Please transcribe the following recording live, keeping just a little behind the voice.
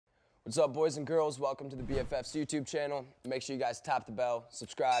What's up, boys and girls? Welcome to the BFFs YouTube channel. Make sure you guys tap the bell,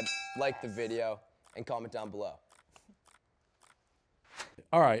 subscribe, like the video, and comment down below.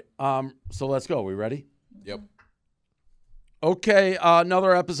 All right, so let's go. We ready? Yep. Okay,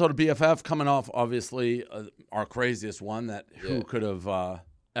 another episode of BFF coming off, obviously, our craziest one that who could have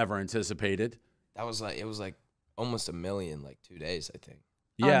ever anticipated. That was like, it was like almost a million, like 2 days, I think.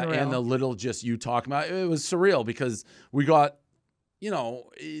 Yeah, Unreal. and the little just you talking about it was surreal because we got, you know,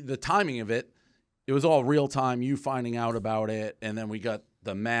 the timing of it. It was all real time, you finding out about it, and then we got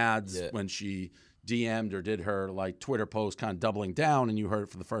the Mads when she DM'd or did her like Twitter post kind of doubling down and you heard it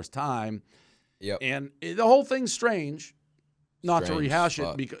for the first time. Yep. And the whole thing's strange. Not to Strange rehash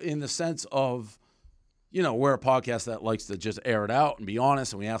fuck. it in the sense of, you know, we're a podcast that likes to just air it out and be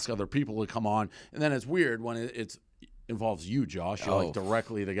honest, and we ask other people to come on. And then it's weird when it involves you, Josh. You're like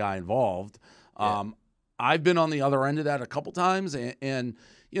directly the guy involved. I've been on the other end of that a couple times, and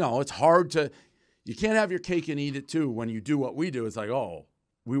you know, it's hard to, you can't have your cake and eat it too. When you do what we do, it's like, oh,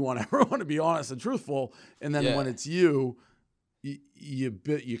 we want everyone to be honest and truthful. And then when it's you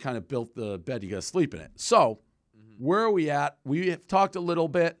kind of built the bed, you got to sleep in it. So where are we at? We have talked a little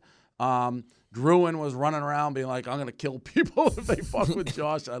bit. Gruen was running around being like, I'm going to kill people if they fuck with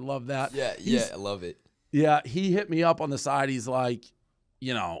Josh. I love that. Yeah, I love it. Yeah, he hit me up on the side. He's like,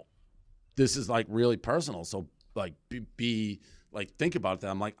 you know, this is like really personal. So like be like, think about that.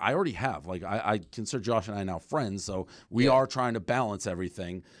 I'm like, I already have. Like, I consider Josh and I now friends. So we are trying to balance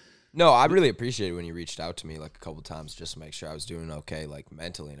everything. No, I really appreciated when you reached out to me like a couple times just to make sure I was doing okay, like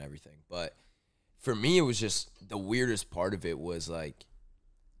mentally and everything. But for me, it was just the weirdest part of it was like,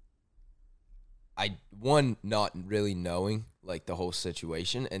 one, not really knowing like the whole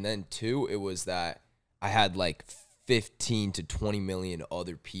situation. And then two, it was that I had like 15 to 20 million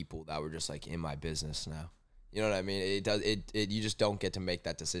other people that were just like in my business now. You know what I mean? You just don't get to make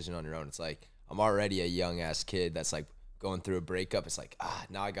that decision on your own. It's like, I'm already a young ass kid that's like going through a breakup. It's like,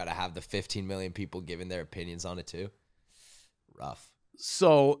 now I got to have the 15 million people giving their opinions on it too. Rough.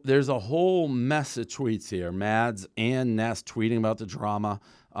 So there's a whole mess of tweets here. Mads and Ness tweeting about the drama.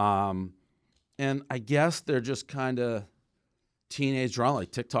 And I guess they're just kind of teenage drama,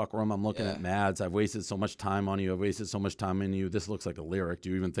 like TikTok room. I'm looking at Mads. I've wasted so much time on you. I've wasted so much time in you. This looks like a lyric. Do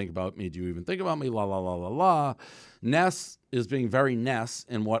you even think about me? Do you even think about me? La, la, la, la, la. Ness is being very Ness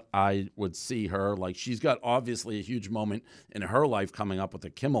in what I would see her. Like, she's got obviously a huge moment in her life coming up with the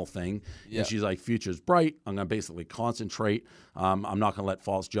Kimmel thing. And she's like, future's bright. I'm going to basically concentrate. I'm not going to let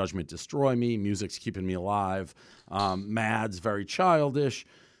false judgment destroy me. Music's keeping me alive. Mads, very childish.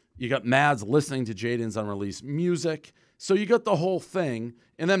 You got Mads listening to Jaden's unreleased music. So you got the whole thing.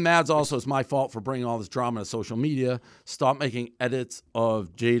 And then Mads also, it's my fault for bringing all this drama to social media. Stop making edits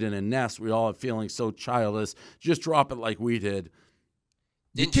of Jaden and Ness. We all have feelings so childish. Just drop it like we did.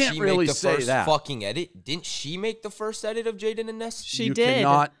 Didn't you can't she really make the say first that. fucking edit? Didn't she make the first edit of Jaden and Ness? She did.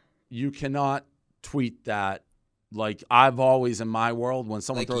 You cannot tweet that. Like, I've always, in my world, when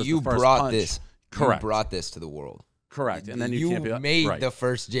someone Like, throws you the first brought punch. this. Correct. You brought this to the world. Correct. And then you can't be like, made right. the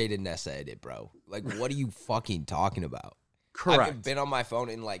first Jaden Ness edit, bro. Like, what are you fucking talking about? Correct. I've been on my phone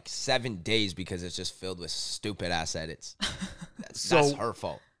in like 7 days because it's just filled with stupid ass edits. That's her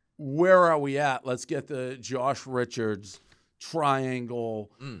fault. Where are we at? Let's get the Josh Richards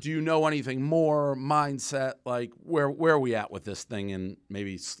triangle. Do you know anything more? Mindset? Like, where are we at with this thing? And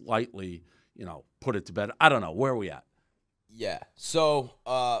maybe slightly, you know, put it to bed. I don't know. Where are we at? Yeah. So,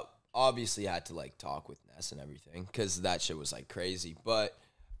 obviously I had to like talk with Ness and everything because that shit was like crazy. But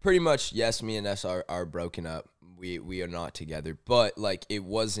pretty much, yes, me and Ness are broken up. We are not together. But like, it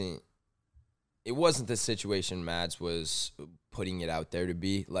wasn't the situation Mads was putting it out there to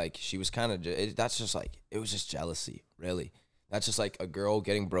be. Like, she was kind of, that's just like, it was just jealousy, really. That's just like a girl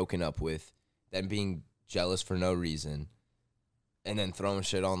getting broken up with, then being jealous for no reason, and then throwing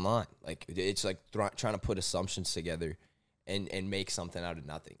shit online. Like, it's like trying to put assumptions together and make something out of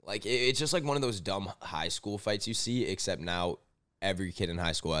nothing. Like, it's just like one of those dumb high school fights you see, except now every kid in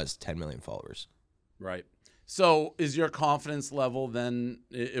high school has 10 million followers. Right. So is your confidence level then,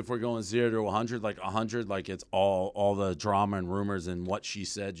 if we're going 0 to 100, like 100, like it's all the drama and rumors and what she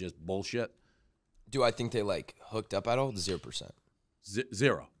said, just bullshit? Do I think they like hooked up at all? 0%.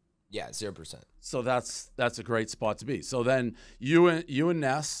 Zero. Yeah, 0%. So that's a great spot to be. So then you and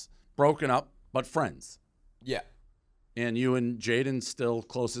Ness broken up, but friends. Yeah. And you and Jaden still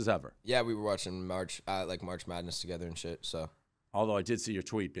close as ever. Yeah, we were watching March Madness together and shit, so. Although I did see your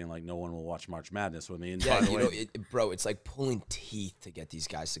tweet being like, no one will watch March Madness with me. And Yeah, by the you way, know, bro, it's like pulling teeth to get these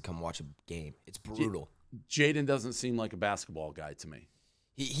guys to come watch a game. It's brutal. Jaden doesn't seem like a basketball guy to me.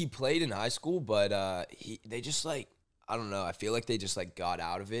 He played in high school, but they just like, I don't know. I feel like they just like got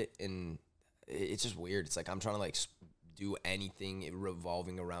out of it, and it's just weird. It's like I'm trying to like do anything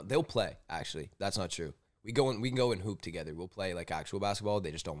revolving around. They'll play. Actually, that's not true. We can go and hoop together. We'll play like actual basketball.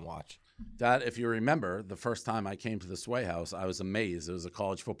 They just don't watch. That, if you remember, the first time I came to the Sway House, I was amazed. It was a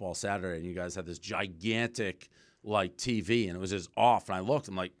college football Saturday, and you guys had this gigantic like TV, and it was just off. And I looked,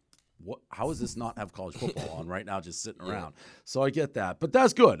 I'm like, what? How does this not have college football on right now, just sitting around? So I get that, but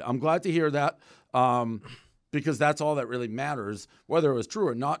that's good. I'm glad to hear that, because that's all that really matters, whether it was true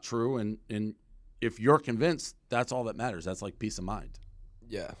or not true. And if you're convinced, that's all that matters. That's like peace of mind.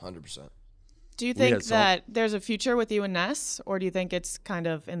 Yeah, 100%. Do you think that there's a future with you and Ness, or do you think it's kind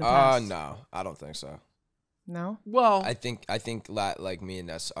of in the past? No, I don't think so. No? Well, I think like me and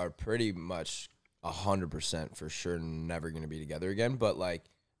Ness are pretty much 100% for sure never going to be together again, but like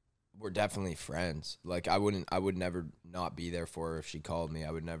we're definitely friends. Like I would never not be there for her if she called me. I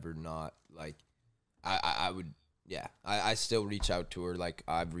would never not like I would I still reach out to her. Like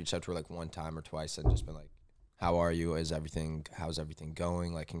I've reached out to her like one time or twice and just been like, how are you? How's everything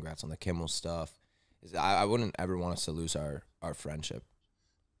going? Like, congrats on the Kimmel stuff. I wouldn't ever want us to lose our friendship.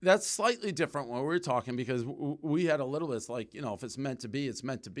 that's slightly different when we were talking, because we had a little, it's like, you know, if it's meant to be, it's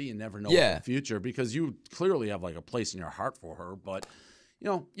meant to be. You never know what the future, because you clearly have like a place in your heart for her, but you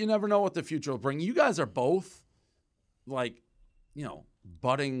know, you never know what the future will bring. You guys are both like, you know,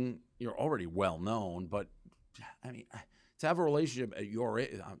 budding, you're already well known, but I mean, to have a relationship at your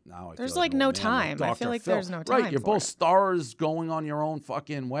age, now there's like no time. I feel like there's no time. Right, you're both stars going on your own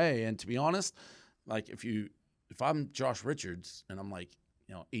fucking way. And to be honest, like if I'm Josh Richards and I'm like,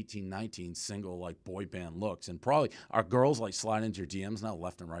 you know, 18, 19, single, like boy band looks, and probably are girls like slide into your DMs now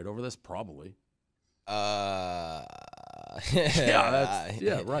left and right over this? Probably. Yeah,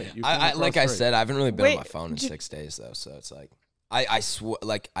 right. I like I said, I haven't really been on my phone in 6 days though, so it's like I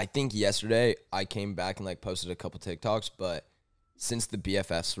think yesterday I came back and like posted a couple TikToks, but since the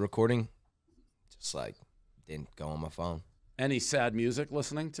BFFs recording, just like didn't go on my phone. Any sad music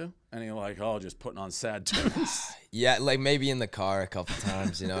listening to? Any like, oh, just putting on sad tunes? Yeah, like maybe in the car a couple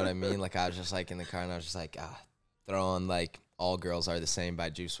times, you know what I mean? Like I was just like in the car and I was just like, throw on like All Girls Are the Same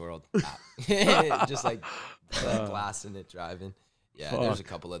by Juice WRLD. Just like blasting it, driving. Yeah, there's a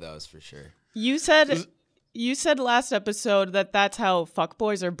couple of those for sure. You said last episode that that's how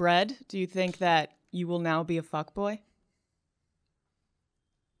fuckboys are bred. Do you think that you will now be a fuckboy?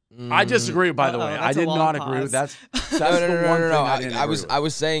 I disagree, by the way. I did not agree with that. No.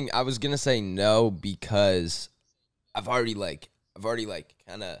 I was gonna say no because I've already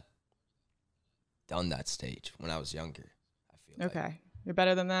kind of done that stage when I was younger. I feel okay. You're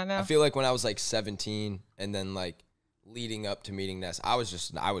better than that now? I feel like when I was like 17 and then like leading up to meeting Ness, I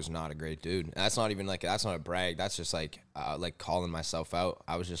was not a great dude. And that's not even like, that's not a brag. That's just like calling myself out.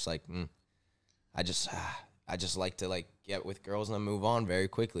 I was just like, I just like to like get with girls and then move on very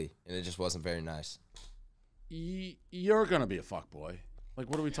quickly. And it just wasn't very nice. You're going to be a fuckboy. Like,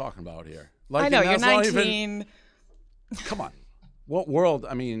 what are we talking about here? Like, I know, you're 19. Come on. What world?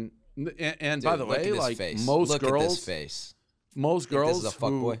 I mean, and Dude, by the way, like face. most look girls, at this face. Most girls this is a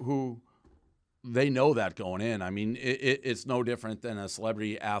fuckboy? who they know that going in. I mean, it's no different than a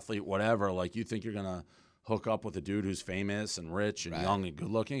celebrity, athlete, whatever. Like, you think you're going to hook up with a dude who's famous and rich and young and good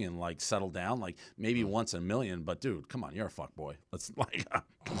looking and like settle down, like maybe once in a million. But dude, come on, you're a fuckboy. Let's like,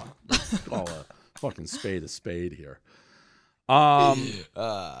 come on, let's call a fucking spade here.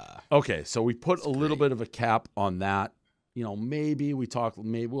 Okay, so we put a little bit of a cap on that. You know, maybe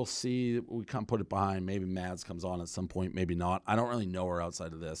we'll see. We kind of put it behind. Maybe Mads comes on at some point, maybe not. I don't really know her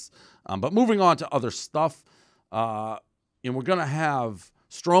outside of this. But moving on to other stuff, and we're going to have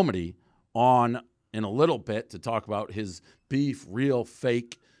Stromedy on in a little bit to talk about his beef, real,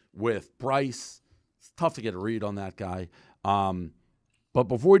 fake with Bryce. It's tough to get a read on that guy. But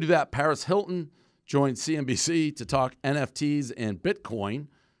before we do that, Paris Hilton joined CNBC to talk NFTs and Bitcoin.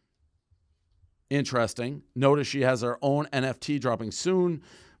 Interesting. Notice she has her own NFT dropping soon.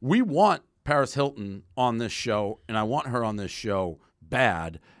 We want Paris Hilton on this show, and I want her on this show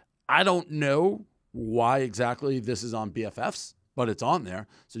bad. I don't know why exactly this is on BFFs, but it's on there.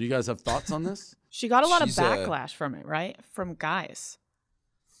 So do you guys have thoughts on this? She got a lot of backlash from it, right? From guys.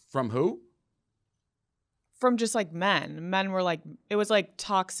 From who? From just like men. Men were like, it was like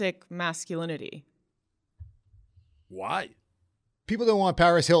toxic masculinity. Why? People don't want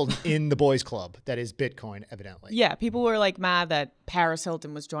Paris Hilton in the boys club. That is Bitcoin, evidently. Yeah, people were like mad that Paris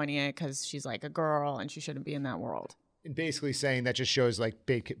Hilton was joining it because she's like a girl and she shouldn't be in that world. And basically saying that just shows like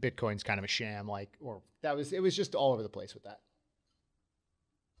Bitcoin's kind of a sham, like, or it was just all over the place with that.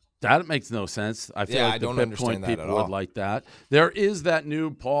 That makes no sense. I feel Yeah, like I the don't Bitcoin understand that people at would all. like that. There is that new,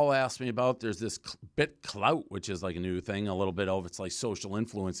 Paul asked me about, there's this Bit Clout, which is like a new thing, a little bit of, it's like social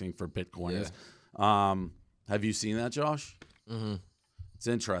influencing for Bitcoiners. Have you seen that, Josh? Mm-hmm. It's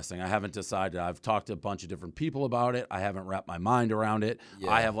interesting. I haven't decided. I've talked to a bunch of different people about it. I haven't wrapped my mind around it.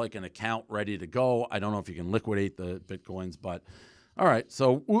 Yeah. I have like an account ready to go. I don't know if you can liquidate the Bitcoins, but all right.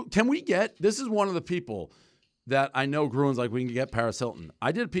 So can we get, this is one of the people that I know Gruen's like, we can get Paris Hilton.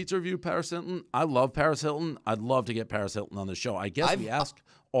 I did a pizza review of Paris Hilton. I love Paris Hilton. I'd love to get Paris Hilton on the show. I guess we ask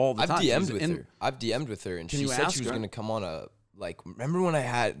all the time. I've DM'd with her, and she said she was going to come on a, like, remember when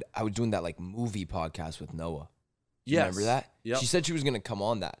I was doing that, like, movie podcast with Noah? Do you remember that? Yep. She said she was going to come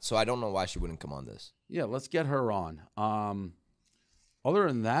on that, so I don't know why she wouldn't come on this. Yeah, let's get her on. Other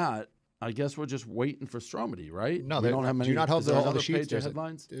than that, I guess we're just waiting for Stromedy, right? No, we don't have many. do you not have is there the another other sheets? page of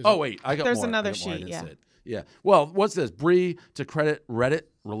headlines? There's Oh wait, I got There's more. another I got more. I sheet, didn't yeah. say it. Yeah. Well, what's this? Bree to credit Reddit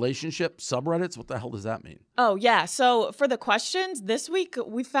relationship subreddits? What the hell does that mean? Oh, yeah. So for the questions, this week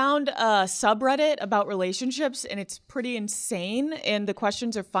we found a subreddit about relationships, and it's pretty insane. And the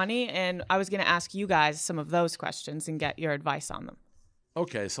questions are funny. And I was going to ask you guys some of those questions and get your advice on them.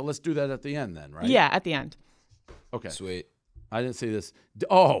 Okay, so let's do that at the end then, right? Yeah, at the end. Okay. Sweet. I didn't see this.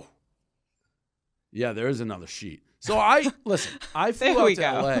 Oh. Yeah, there is another sheet. So I flew out to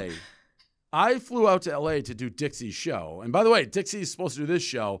LA. I flew out to LA to do Dixie's show. And by the way, Dixie's supposed to do this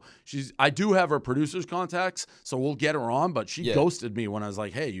show. I do have her producer's contacts, so we'll get her on, but she ghosted me when I was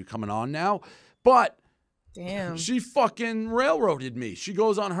like, hey, you coming on now? But damn, she fucking railroaded me. She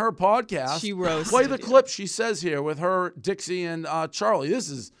goes on her podcast. She roasted Play the you. clip she says here with her, Dixie, and Charlie. This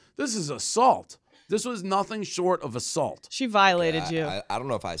is assault. This was nothing short of assault. She violated you. I don't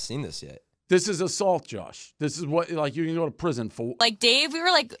know if I've seen this yet. This is assault, Josh. This is what, like, you can go to prison for. Like, Dave,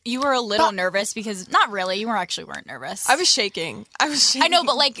 you were a little nervous because, not really, you weren't nervous. I was shaking. I know,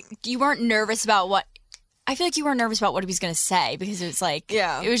 but, like, you weren't nervous about what, I feel like you weren't nervous about what he was going to say because it was, like,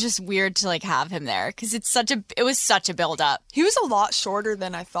 it was just weird to, like, have him there because it was such a build-up. He was a lot shorter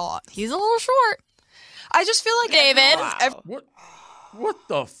than I thought. He's a little short. I just feel like David. What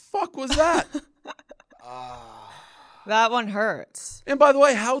the fuck was that? That one hurts. And by the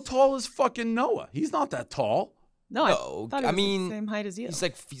way, how tall is fucking Noah? He's not that tall. No, No, I thought he I was mean, the same height as you.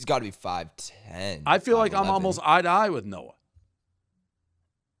 He's got to be 5'10". I feel like I'm 5'11". almost eye to eye with Noah.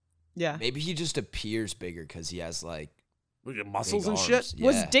 Yeah. Maybe he just appears bigger because he has like Look at muscles big and arms. shit. Yeah.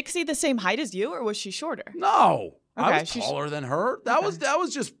 Was Dixie the same height as you, or was she shorter? No. I Okay, was she's- taller than her. That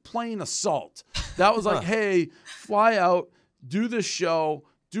was just plain assault. That was like, hey, fly out, do this show,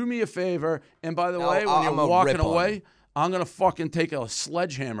 do me a favor, and by the No, way, when I'm you're a walking rip on away, you. I'm gonna fucking take a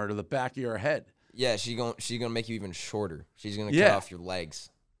sledgehammer to the back of your head. Yeah, she's gonna make you even shorter. She's gonna Yeah. cut off your legs.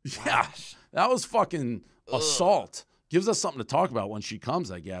 Yeah, that was fucking assault. Gives us something to talk about when she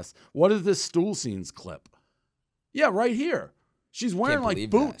comes, I guess. What is this stool scenes clip? Yeah, right here. She's wearing Can't like believe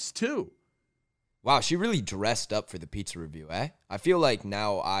boots too. Wow, she really dressed up for the pizza review, eh? I feel like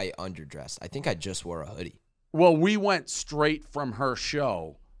now I underdressed. I think I just wore a hoodie. Well, we went straight from her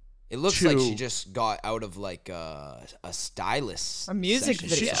show. It looks like she just got out of like a stylist. A music session.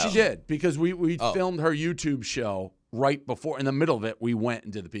 video. She did, because we filmed her YouTube show right before. In the middle of it, we went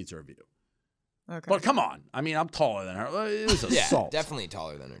and did the pizza review. Okay. But come on. I mean, I'm taller than her. It was Yeah, assault. definitely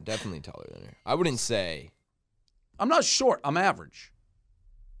taller than her. Definitely taller than her. I wouldn't say. I'm not short. I'm average.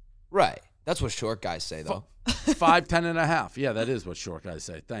 Right. That's what short guys say, though. 5'10" and a half. Yeah, that is what short guys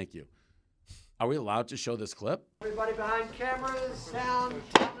say. Thank you. Are we allowed to show this clip? Everybody behind cameras, sound.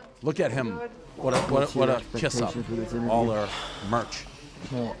 Look at him. What a kiss up. All their merch.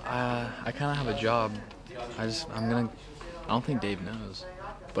 Well, I kind of have a job. I don't think Dave knows,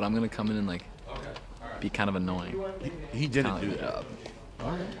 but I'm gonna come in and like be kind of annoying. He didn't Kinda do like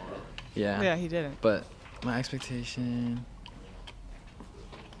that. Yeah. Yeah, he didn't. But my expectation,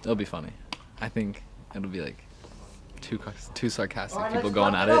 it'll be funny. I think it'll be like two sarcastic people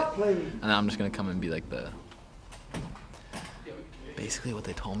going at it, and I'm just gonna come and be like basically what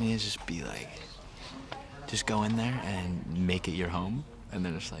they told me is just go in there and make it your home, and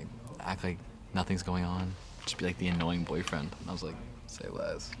then just like act like nothing's going on. Just be like the annoying boyfriend. And I was like, say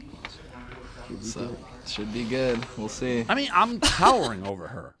less. So should be good. We'll see. I mean, I'm towering over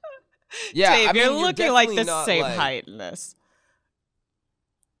her. Yeah, Dave, I mean, you're looking like definitely the not, same like- height in this.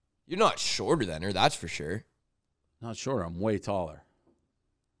 You're not shorter than her, that's for sure. Not sure. I'm way taller.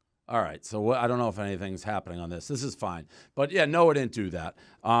 All right. So I don't know if anything's happening on this. This is fine. But yeah, Noah didn't do that.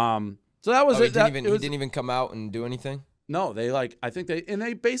 So that was Oh, it. he didn't even come out and do anything? No, I think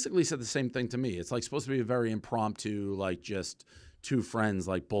they basically said the same thing to me. It's like supposed to be a very impromptu, like just two friends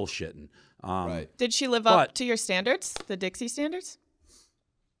like bullshitting. Right. Did she live but- up to your standards, the Dixie standards?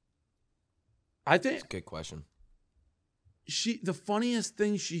 I think That's a good question. the funniest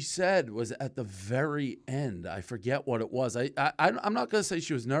thing she said was at the very end. I forget what it was. I'm not gonna say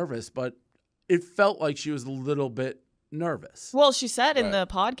she was nervous, but it felt like she was a little bit nervous. Well, she said in the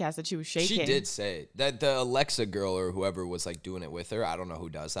podcast that she was shaking. She did say that the Alexa girl or whoever was like doing it with her. I don't know who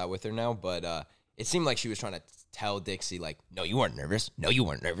does that with her now, but it seemed like she was trying to tell Dixie like, "No, you weren't nervous. No, you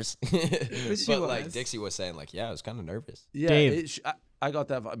weren't nervous." But like Dixie was saying like, "Yeah, I was kind of nervous." Yeah, Dave, I got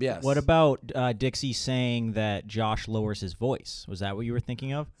that vibe. Yes. What about Dixie saying that Josh lowers his voice? Was that what you were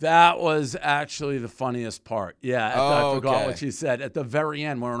thinking of? That was actually the funniest part. Yeah, I forgot okay. what she said. At the very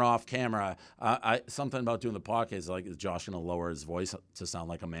end, when we're off camera, something about doing the podcast, like, is Josh going to lower his voice to sound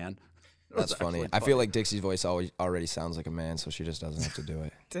like a man? That's funny. I feel like Dixie's voice already sounds like a man, so she just doesn't have to do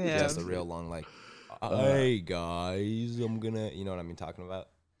it. Damn. Just a real long like, "Hey guys, I'm gonna," you know what I mean, talking about.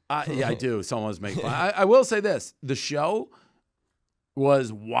 Yeah, I do. Someone was making fun. I will say this: the show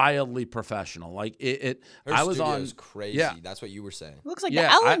was wildly professional. Like Her I was on. studio's crazy. Yeah. That's what you were saying. Looks like the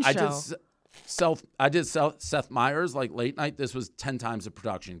Ellen show. I did Seth Meyers like late night. This was 10 times the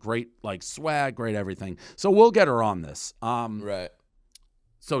production. Great like swag, great everything. So we'll get her on this. Right.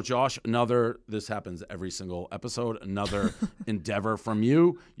 So Josh, this happens every single episode. Another endeavor from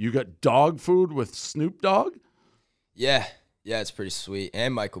you. You got dog food with Snoop Dogg. Yeah, it's pretty sweet,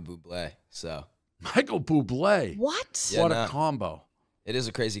 and Michael Bublé. So Michael Bublé. What? Yeah, What a combo. It is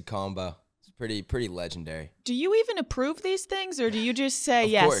a crazy combo. It's pretty legendary. Do you even approve these things, or do you just say Of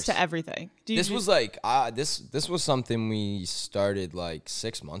yes course. to everything? This was like this was something we started like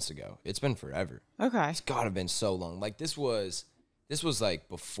 6 months ago. It's been forever. Okay. It's gotta have been so long. Like this was like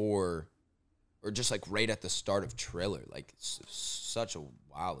before, or just like right at the start of Triller. Like such a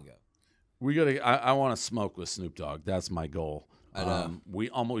while ago. I want to smoke with Snoop Dogg. That's my goal. I know. We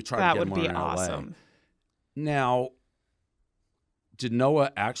tried That to get would him be in awesome. LA. Now, did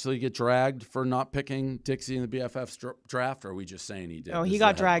Noah actually get dragged for not picking Dixie in the BFFs draft, or are we just saying he did? Oh, This he is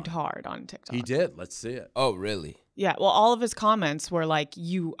got the dragged headline. hard on TikTok. He did. Let's see it. Oh, really? Yeah, well, all of his comments were like,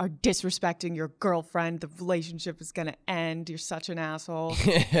 "You are disrespecting your girlfriend. The relationship is going to end. You're such an asshole."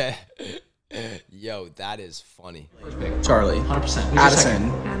 Yo, that is funny. Charlie. 100%. Addison.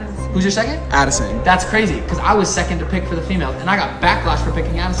 Who's your second? Addison. That's crazy, because I was second to pick for the females, and I got backlash for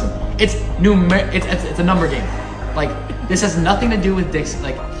picking Addison. It's it's a number game. Like, this has nothing to do with Dixie.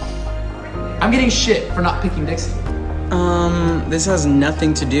 Like, I'm getting shit for not picking Dixie. This has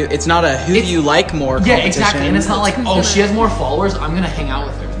nothing to do. It's not a who you like more competition. Yeah, exactly. And it's not like, oh, she has more followers, I'm gonna hang out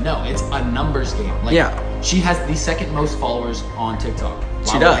with her. No, it's a numbers game. Like, yeah. She has the second most followers on TikTok.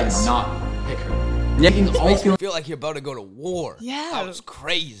 She Why does. would I not pick her? Yeah. This makes me feel like you're about to go to war. Yeah. That was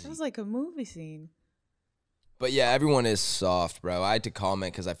crazy. It was like a movie scene. But yeah, everyone is soft, bro. I had to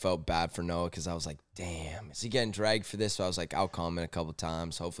comment because I felt bad for Noah because I was like, damn, is he getting dragged for this? So I was like, I'll comment a couple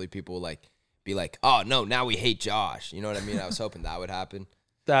times. Hopefully people will like be like, oh, no, now we hate Josh. You know what I mean? I was hoping that would happen.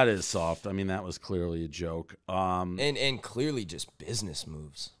 That is soft. I mean, that was clearly a joke. And clearly just business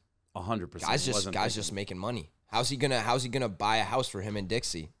moves. 100%. Guys just making money. How's he gonna buy a house for him and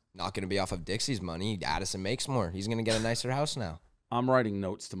Dixie? Not gonna be off of Dixie's money. Addison makes more. He's gonna get a nicer house now. I'm writing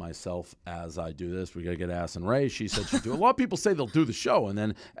notes to myself as I do this. We got to get Addison Ray. She said she'd do it. A lot of people say they'll do the show. And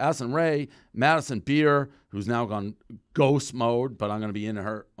then Addison Ray, Madison Beer, who's now gone ghost mode, but I'm going to be in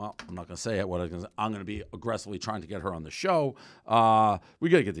her. Well, I'm not going to say it. What I'm going to be aggressively trying to get her on the show. We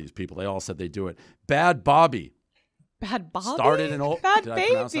got to get these people. They all said they do it. Bad Bobby. Bad Bobby? Started in old. Bad did Baby. I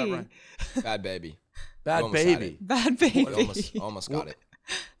pronounce that right? Bad Baby. Bad Baby. Bad Baby. Almost got it.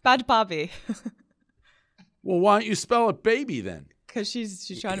 Bad Bobby. Well, why don't you spell it baby then? Because she's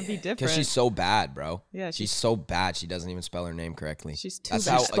trying to be different. Because she's so bad, bro. Yeah, she's so bad. She doesn't even spell her name correctly. She's too That's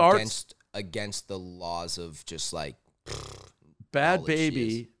bad. how against the laws of just like. Bad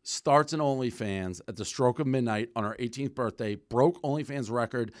Baby starts in OnlyFans at the stroke of midnight on her 18th birthday, broke OnlyFans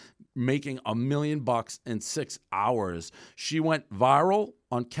record, making $1 million in 6 hours. She went viral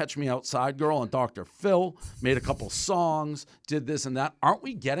on Catch Me Outside Girl on Dr. Phil, made a couple songs, did this and that. Aren't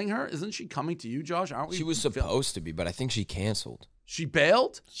we getting her? Isn't she coming to you, Josh? Aren't we? She was supposed to be, but I think she canceled. She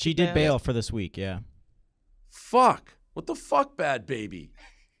bailed? She did bail for this week, yeah. Fuck. What the fuck, Bad Baby?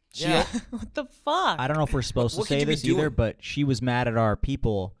 Yeah. What the fuck? I don't know if we're supposed to What could say you be this either, doing? but she was mad at our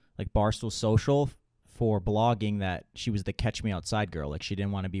people, like Barstool Social, for blogging that she was the Catch Me Outside girl. Like, she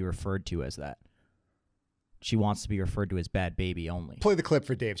didn't want to be referred to as that. She wants to be referred to as Bad Baby only. Play the clip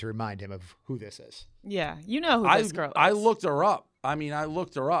for Dave to remind him of who this is. Yeah, you know who this girl is. I looked her up. I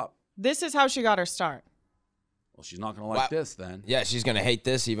looked her up. This is how she got her start. Well, she's not going to like this then. Yeah, she's going to hate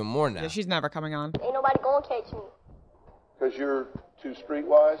this even more now. Yeah, she's never coming on. Ain't nobody gonna catch me. Because you're too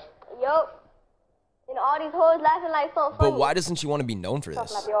streetwise? Yup. And all these hoes laughing like something funny. But why doesn't she want to be known for this?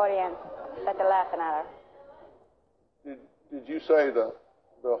 Talking about the audience. that they're laughing at her. Did you say the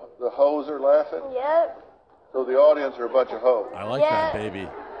hoes are laughing? Yep. So the audience are a bunch of hoes. I like that, baby.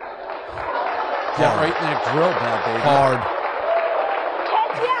 Get right in that grill, bad baby. Hard.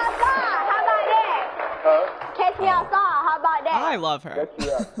 Catch me outside. How about that? Huh? Catch me outside. How about that? I love her. Catch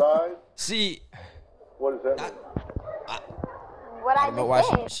you outside? See, What does that mean? What I I don't know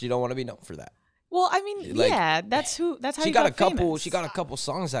just why said. she don't want to be known for that. Well, I mean, Like, yeah, that's how She you got a couple. famous. She got a couple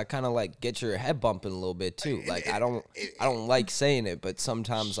songs that kind of like get your head bumping a little bit too. Like I don't like saying it, but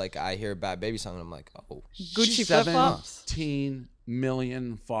sometimes like I hear a Bad Baby song and I'm like, oh, Gucci flip-flops. 17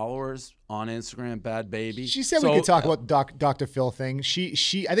 million followers on Instagram. Bad Baby. She said we could talk about Dr. Phil thing. I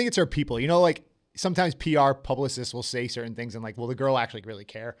think it's her people. You know, like sometimes PR publicists will say certain things and like, will the girl actually really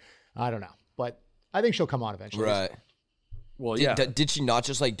care? I don't know, but I think she'll come on eventually. right. Well, Did she not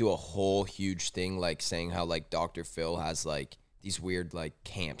just like do a whole huge thing like saying how like Dr. Phil has like these weird like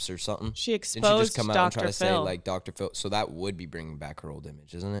camps or something? She Didn't she exposed just come out and try Dr. to say Phil. like Dr. Phil? So that would be bringing back her old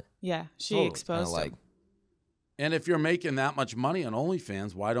image, isn't it? Yeah, she Totally. exposed Kinda him. And if you're making that much money on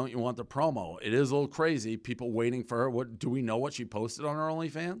OnlyFans, why don't you want the promo? It is a little crazy. People waiting for her. What do we know what she posted on her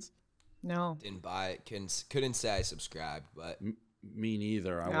OnlyFans? No. Didn't buy it. Couldn't say I subscribed, but Me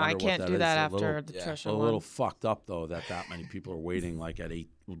neither. No, wonder I what can't that do is. that A after little, the yeah. Trisha a one. little fucked up though that many people are waiting like at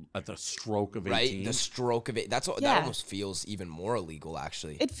the stroke of 18. right, the stroke of it. That's what Yeah. that almost feels even more illegal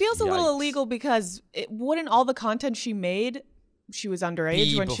actually. It feels a little Yikes. illegal because it wouldn't all the content she made. She was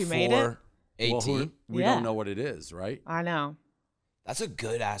underage Be when she made it. before 18. Well, we Yeah. don't know what it is, right? I know. That's a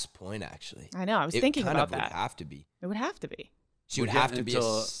good ass point actually. I know. I was It thinking kind about of that. Would have to be. It would have to be. She We're would have getting to be a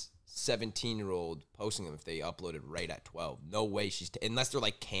into- 17-year-old posting them if they uploaded right at 12. No way she's unless they're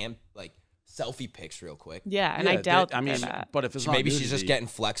like selfie pics real quick. Yeah, and I doubt that. but if it's not Maybe she's nudity, just getting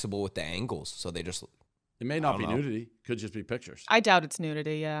flexible with the angles, so they just. It may I not don't be know. nudity. Could just be pictures. I doubt it's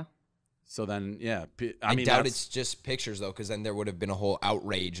nudity. Yeah. So then, yeah. I mean, doubt that's- it's just pictures though, because then there would have been a whole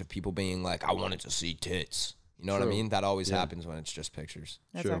outrage of people being like, "I wanted to see tits." You know what I True. mean? That always Yeah. happens when it's just pictures.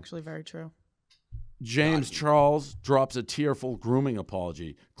 That's True. actually very true. James Charles drops a tearful grooming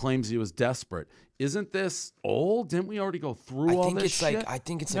apology, claims he was desperate. Isn't this old? Didn't we already go through all this shit? I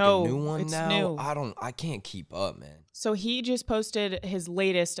think it's No, like a new one it's now. new. I can't keep up, man. So he just posted his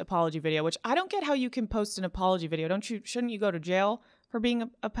latest apology video, which I don't get how you can post an apology video. Shouldn't you go to jail for being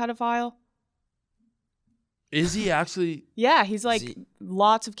a pedophile? Is he actually? Yeah, he's like,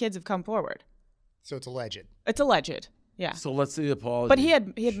 lots of kids have come forward. So it's alleged. It's alleged. Yeah. So let's see the apology. But he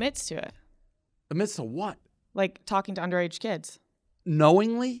admits to it. Admits to what? Like talking to underage kids.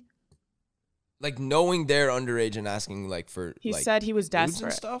 Knowingly? Like knowing they're underage and asking like for. He like, said he was nudes and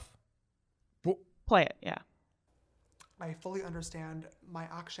desperate. stuff. Play it, yeah. I fully understand my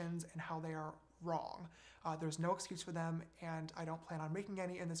actions and how they are wrong. There's no excuse for them, and I don't plan on making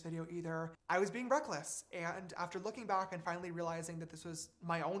any in this video either. I was being reckless, and after looking back and finally realizing that this was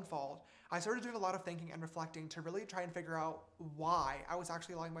my own fault, I started doing a lot of thinking and reflecting to really try and figure out why I was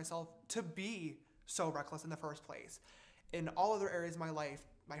actually allowing myself to be so reckless in the first place. In all other areas of my life,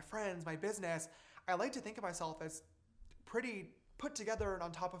 my friends, my business, I like to think of myself as pretty put together and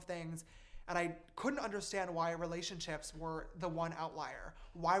on top of things, and I couldn't understand why relationships were the one outlier.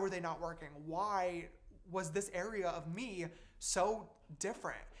 Why were they not working? Why was this area of me so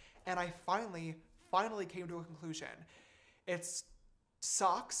different? And I finally came to a conclusion. It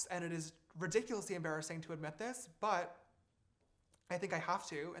sucks and it is ridiculously embarrassing to admit this, but I think I have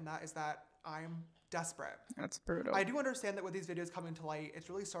to, and that is that I'm desperate. That's brutal. I do understand that with these videos coming to light, it's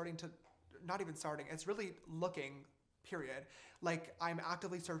really starting to, not even starting, it's really looking, period, like I'm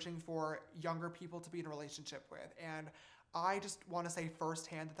actively searching for younger people to be in a relationship with, and I just want to say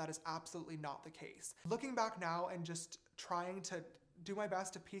firsthand that that is absolutely not the case. Looking back now and just trying to do my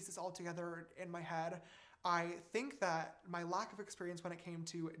best to piece this all together in my head, I think that my lack of experience when it came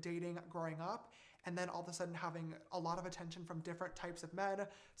to dating growing up, and then all of a sudden having a lot of attention from different types of men,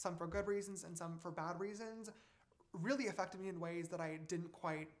 some for good reasons and some for bad reasons, really affected me in ways that I didn't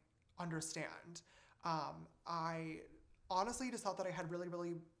quite understand. I honestly just thought that I had really,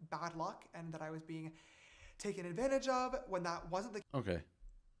 really bad luck and that I was being taken advantage of when that wasn't the case. Okay.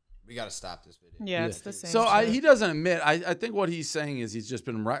 We got to stop this video. Yeah, it's the same. So he doesn't admit. I think what he's saying is he's just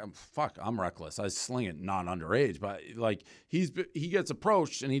been fuck. I'm reckless. I sling it not underage, but like he gets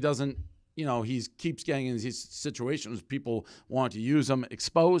approached and he doesn't. You know, he keeps getting in these situations. People want to use him,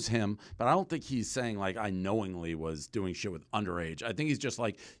 expose him, but I don't think he's saying like I knowingly was doing shit with underage. I think he's just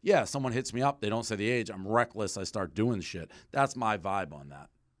like, yeah, someone hits me up, they don't say the age, I'm reckless, I start doing shit. That's my vibe on that.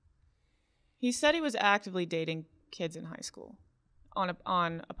 He said he was actively dating kids in high school on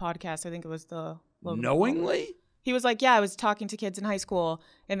a podcast. I think it was the Logan. Knowingly? He was like, yeah, I was talking to kids in high school,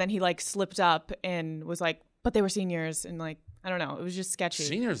 and then he like slipped up and was like, but they were seniors, and like, I don't know, it was just sketchy.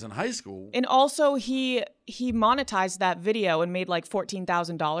 Seniors in high school. And also he monetized that video and made like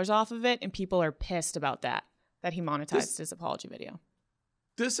 $14,000 off of it, and people are pissed about that he monetized his apology video.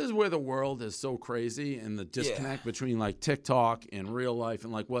 This is where the world is so crazy, and the disconnect between like TikTok and real life,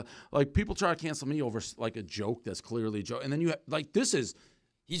 and like what, like people try to cancel me over like a joke that's clearly a joke, and then you have, like this is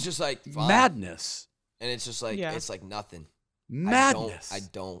he's just like fine. Madness, and it's just like it's like nothing. Madness. I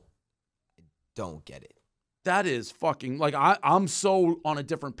don't get it. That is fucking like I'm so on a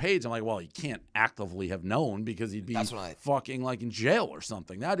different page. I'm like, well, he can't actively have known because he'd be fucking like in jail or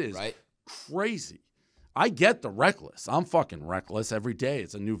something. That is crazy. I get the reckless. I'm fucking reckless every day.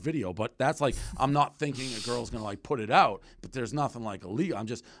 It's a new video, but that's like, I'm not thinking a girl's gonna like put it out, but there's nothing like illegal. I'm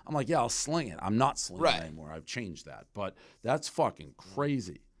like, yeah, I'll sling it. I'm not slinging it anymore. I've changed that, but that's fucking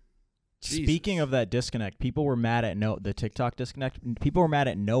crazy. Speaking of that disconnect, people were mad at the TikTok disconnect. People were mad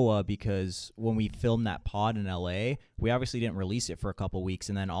at Noah because when we filmed that pod in LA, we obviously didn't release it for a couple weeks,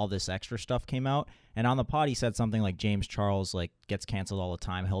 and then all this extra stuff came out. And on the pod, he said something like James Charles like gets canceled all the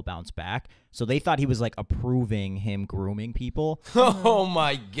time. He'll bounce back. So they thought he was like approving him grooming people. Oh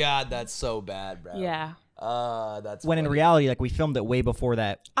my God, that's so bad, bro. Yeah. That's when funny. in reality, like we filmed it way before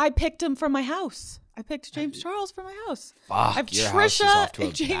that. I picked him from my house. I picked James Charles from my house. Fuck, I have Trisha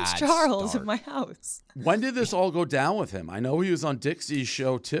and James Charles in my house. When did this all go down with him? I know he was on Dixie's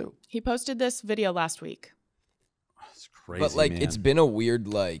show too. He posted this video last week. It's crazy, but like man. it's been a weird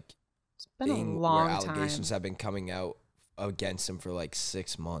like been a thing long where allegations time. have been coming out against him for like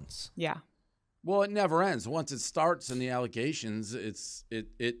 6 months. Yeah. Well, it never ends. Once it starts in the allegations,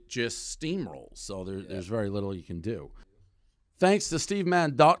 it just steamrolls. So there's very little you can do. Thanks to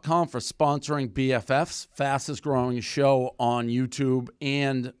SteveMadden.com for sponsoring BFFs, fastest growing show on YouTube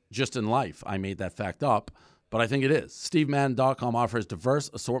and just in life. I made that fact up, but I think it is. SteveMadden.com offers diverse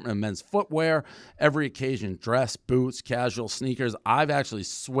assortment of men's footwear, every occasion, dress, boots, casual, sneakers. I've actually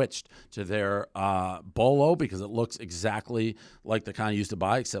switched to their Bolo because it looks exactly like the kind I used to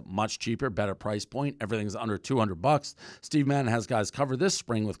buy, except much cheaper, better price point. Everything's under $200. Steve Madden has guys covered this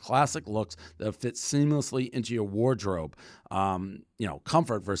spring with classic looks that fit seamlessly into your wardrobe. You know,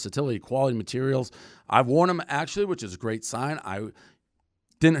 comfort, versatility, quality materials. I've worn them actually, which is a great sign. I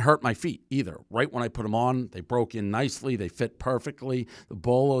didn't hurt my feet either. Right when I put them on, they broke in nicely. They fit perfectly. The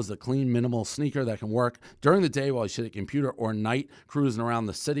Bolo is a clean, minimal sneaker that can work during the day while you sit at a computer or night cruising around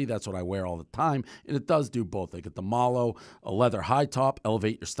the city. That's what I wear all the time. And it does do both. They get the Malo, a leather high top,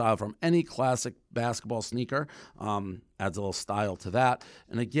 elevate your style from any classic basketball sneaker. Adds a little style to that.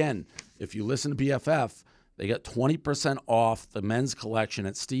 And again, if you listen to BFF, they get 20% off the men's collection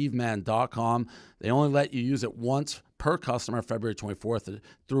at SteveMadden.com. They only let you use it once per customer, February 24th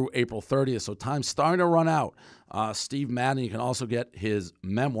through April 30th. So time's starting to run out. Steve Madden, you can also get his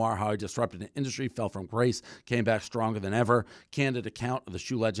memoir, How He Disrupted an Industry, Fell from Grace, Came Back Stronger Than Ever. Candid account of the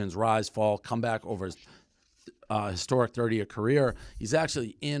shoe legend's rise, fall, comeback over his historic 30-year career. He's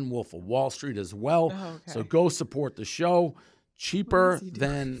actually in Wolf of Wall Street as well. Oh, okay. So go support the show. Cheaper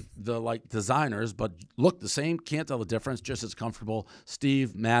than the like designers, but look the same. Can't tell the difference. Just as comfortable.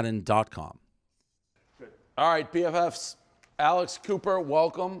 SteveMadden.com. All right, BFFs. Alex Cooper,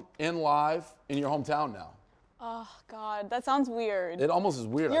 welcome in live in your hometown now. Oh God, that sounds weird. It almost is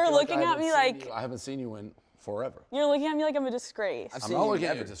weird. You're looking at me like I haven't seen you in forever. You're looking at me like I'm a disgrace. I'm not looking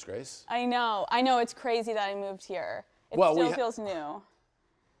at you a disgrace. I know. It's crazy that I moved here. It still feels new.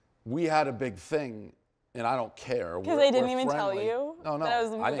 We had a big thing. And I don't care. Because I didn't even tell you? No,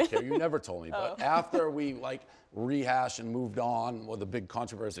 I didn't care. You never told me. But after we like rehashed and moved on with the big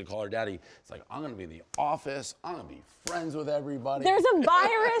controversy, call her daddy, it's like, I'm going to be in the office. I'm going to be friends with everybody. There's a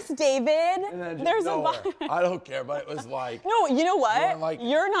virus, David. There's a virus. I don't care, but it was like. No, you know what?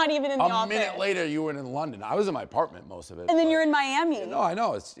 You're not even in the office. A minute later, you were in London. I was in my apartment most of it. And then you're in Miami. No, I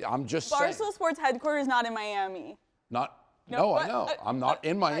know. I'm just saying. Barstool Sports headquarters not in Miami. No, I know. I'm not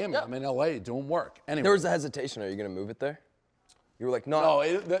in Miami. I'm in LA doing work. Anyway. There was a hesitation. Are you going to move it there? You were like, no.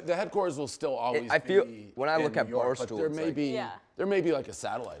 No, the headquarters will still always I feel, be when I look at New York, Barstool, but there may be like a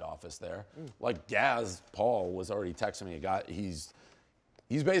satellite office there. Like Gaz Paul was already texting me a guy. He's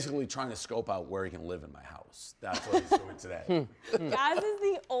basically trying to scope out where he can live in my house. That's what he's doing today. Gaz is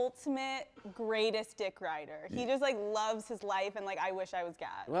the ultimate greatest dick rider. He just like loves his life and like I wish I was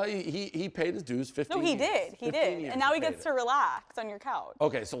Gaz. Well, he paid his dues 15 No, he years. did. And now he gets to relax on your couch.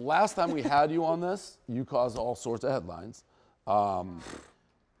 Okay, so last time we had you on this, you caused all sorts of headlines.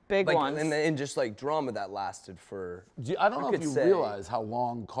 Big ones. And just like drama that lasted for. I don't know if you realize how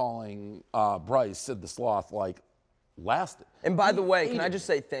long calling Bryce Sid the Sloth like lasted. And by the way, can I just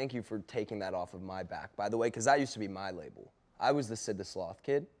say thank you for taking that off of my back, by the way, because that used to be my label. I was the Sid the Sloth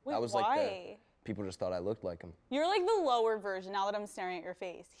kid. Wait, I was why? like people just thought I looked like him. You're like the lower version now that I'm staring at your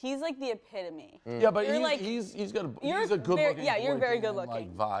face. He's like the epitome. Yeah, but You're he's got a good looking. Yeah, you're very good like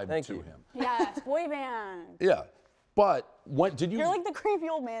looking. vibe to him. Yes, boy band. Yeah, but when did you? You're like the creepy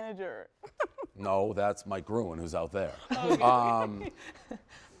old manager. No, that's Mike Gruen who's out there.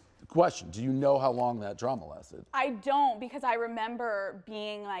 Question: do you know how long that drama lasted? I don't, because I remember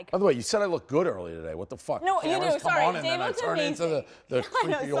being like. By the way, you said I looked good earlier today. What the fuck? No, you Cameras do. come Sorry, on and Dave then I looks turn into amazing. the I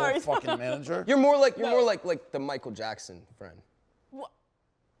know, creepy sorry, old fucking manager. You're more like the Michael Jackson friend.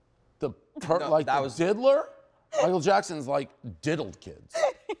 The No, that was diddler. Michael Jackson's like diddled kids.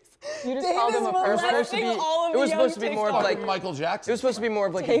 You just Dave called him is a pervert. molesting all of It was the supposed to young be more of TikTokers. like Michael Jackson. It was supposed to be more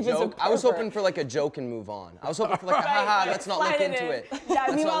of like Dave is a a joke. I was pervert. hoping for like a joke and move on. I was hoping for like, haha, let's not look slide into in. it. Yeah,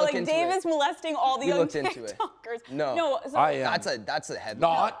 Let's meanwhile, not look like into Dave it. is molesting all the We young looked into it. TikTokers. No, so I am. that's a headline.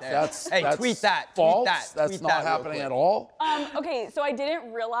 Not. there. That's hey, that's tweet that. False. Tweet that. That's tweet not that real happening quick. at all. Okay, so I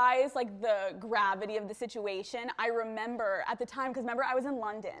didn't realize like the gravity of the situation. I remember at the time, because remember I was in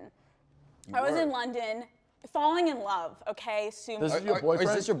London. I was in London, falling in love. Okay, This is your boyfriend?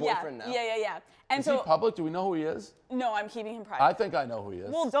 Is this your boyfriend now? Yeah. And Is so he public? Do we know who he is? no, I'm keeping him private. I think I know who he is.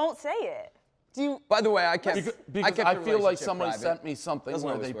 Well, don't say it. Do you? By the way, I kept Because kept I the feel like relationship somebody private. sent me something Doesn't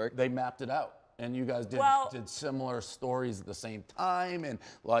where always work. they mapped it out, and you guys did Well- similar stories at the same time, and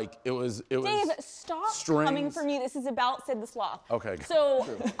like it was. Dave, stop strings. coming for me. This is about Sid the Sloth. Okay. So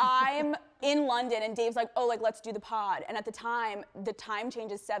I'm in London, and Dave's like, oh, like, let's do the pod. And at the time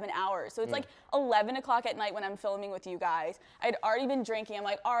changes 7 hours. So it's like 11 o'clock at night when I'm filming with you guys. I'd already been drinking. I'm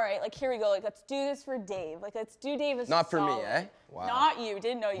like, all right, like, here we go. Like, let's do this for Dave. Like, let's do Dave a Not for me, solid. eh? Wow. Not you.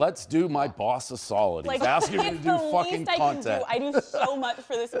 Didn't know you. Let's do my boss a solid. He's asking me to it's do the fucking least I content. can do. I do so much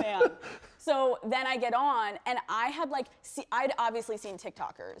for this man. So then I get on, and I had like, I'd obviously seen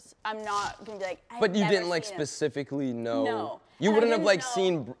TikTokers. I'm not gonna be like, But you never didn't like seen him. specifically know. No. You And I wouldn't have didn't like know-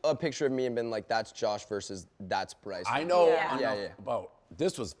 seen a picture of me and been like, that's Josh versus that's Bryce. I know Yeah. enough Yeah. about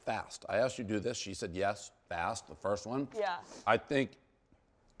this. Was fast. I asked you to do this. She said yes, fast. The first one. Yeah. I think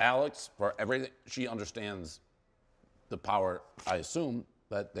Alex, for everything, she understands the power. I assume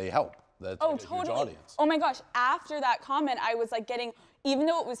that they help. That's Oh, like a huge totally. audience. Oh my gosh. After that comment, I was like getting, even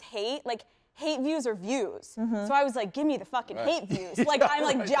though it was hate, like hate views are views. So I was like, give me the fucking hate views. Like I'm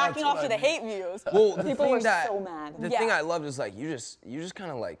like right, jacking that's off what to I the mean. hate views. Well, the People thing were that, so mad. The thing I loved is like you just kind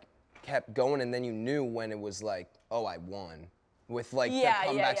of like kept going, and then you knew when it was like, oh, I won. With like Yeah,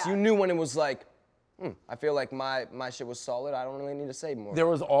 the yeah, comebacks, yeah. you knew when it was like, I feel like my shit was solid. I don't really need to say more. There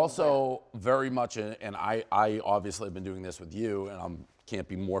was also very much, and I obviously have been doing this with you, and I'm can't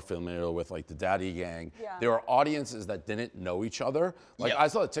be more familiar with like the Daddy Gang. Yeah. There are audiences that didn't know each other. Like Yeah. I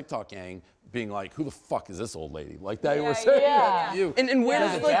saw the TikTok gang being like, "Who the fuck is this old lady?" Like they Yeah, were saying yeah. that to you. And where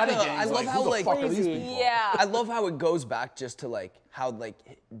Whereas does the like Daddy the, Gang's I love like, how who the like fuck are these people? Yeah. I love how it goes back just to like how like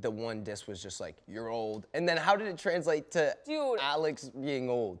the one diss was just like you're old, and then how did it translate to Dude. Alex being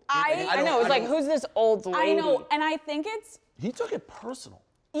old? I I know. It was like, who's this old lady? I know, and I think it's He took it personal.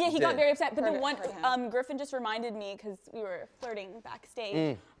 yeah, he got did. very upset. But the Heard one, him. Griffin just reminded me because we were flirting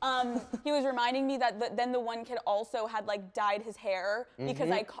backstage. He was reminding me that then the one kid also had like dyed his hair because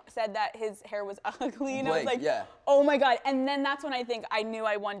I said that his hair was ugly, and I was Blake, like, yeah. oh my god. And then that's when I think I knew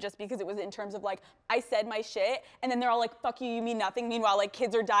I won, just because it was in terms of like I said my shit, and then they're all like, fuck you, you mean nothing. Meanwhile, like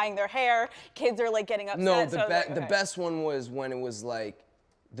kids are dyeing their hair, kids are like getting upset. No, so I was like, the okay. best one was when it was like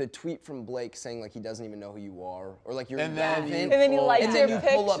the tweet from Blake saying like he doesn't even know who you are, or like you're And then irrelevant. you And then you liked and then your you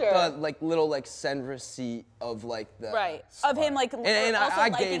pull up picture. the like little like send receipt of like the Right, of him like And also I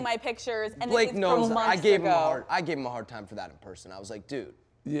liking gave- my pictures, and Blake then it's knows from that. I months gave him a ago. hard I gave him a hard time for that in person. I was like, dude,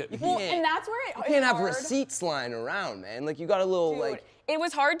 Yeah. Well, can't- and that's where you it's can't have hard. receipts lying around, man. Like you got a little Dude, like. it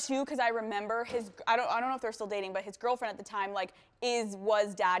was hard too because I remember I don't know if they're still dating, but his girlfriend at the time like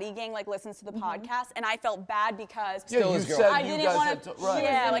was Daddy Gang, like listens to the podcast, and I felt bad because Yeah, you his said girlfriend. I you didn't guys want had to, right.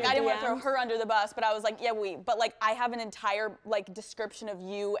 yeah, in like the I didn't want to throw DMs. her under the bus, but I was like, yeah, but like I have an entire like description of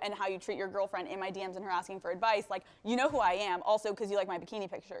you and how you treat your girlfriend in my DMs and her asking for advice. Like you know who I am, also because you like my bikini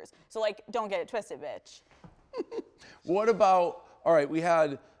pictures. So like, don't get it twisted, bitch. What about? All right, we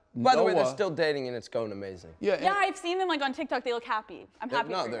had. By the way, they're Noah. still dating and it's going amazing. Yeah. Yeah, I've seen them like on TikTok. They look happy. I'm happy.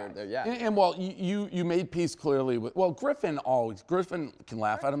 No, for you they're guys. yeah. And well, you made peace clearly with Griffin can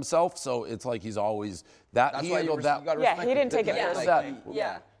laugh at himself, so it's like he's always that That's he why handled you that. gotta Yeah, respect he didn't take it yeah, personally. like,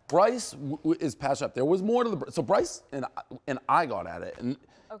 Yeah. Bryce is patched up. There was more to the so Bryce and I got at it, and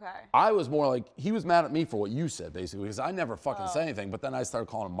Okay. I was more like he was mad at me for what you said basically because I never fucking said anything. But then I started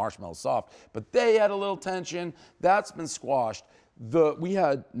calling him Marshmallow Soft. But they had a little tension that's been squashed. We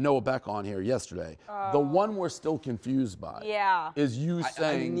had Noah Beck on here yesterday. The one we're still confused by is you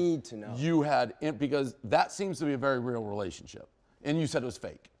saying I need to know. You had, because that seems to be a very real relationship. And you said it was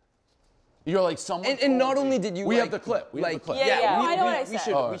fake. You're like someone. And not only did you. We have the clip. We have the clip. I know what I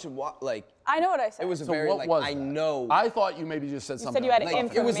said. We should like. I know what I said. It was So very what like was I that? know. I thought you maybe just said something. said you had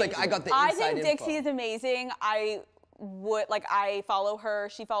like, it was like I got the I inside think Dixie is amazing. I follow her.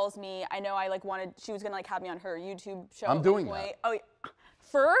 She follows me. I know she was gonna like have me on her YouTube show. I'm doing that. Oh, yeah.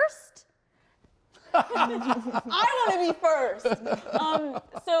 First? I want to be first.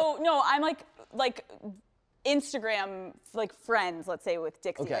 So no, I'm like Instagram like friends, let's say, with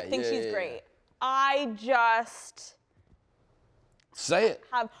Dixie. Okay, I think she's great. Yeah. I just say it.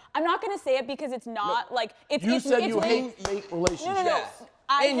 I'm not gonna say it because it's not like it's. You said it's you hate fake relationships. No.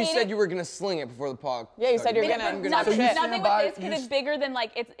 And you said you were gonna sling it before the pod. Yeah, you said you're gonna. Nothing with this because it's bigger than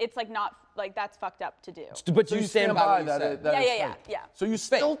like it's like not like that's fucked up to do. But you stand by that. Yeah. So you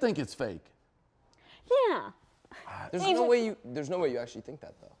still think it's fake? Yeah. There's no way you actually think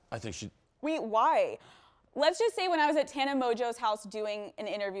that though. I think she. Wait, why? Let's just say when I was at Tana Mojo's house doing an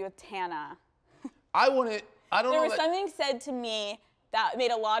interview with Tana. I don't know. There was something said to me that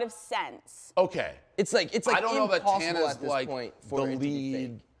made a lot of sense. Okay. It's like I don't know that impossible Tana's at this like point the for it to be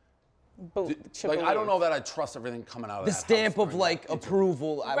lead. fake. Like I don't know that I trust everything coming out of the that stamp house of like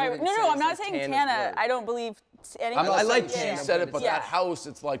approval. Right. No, I'm not saying Tana. I don't believe anything. I like Tana. she said it, but that house,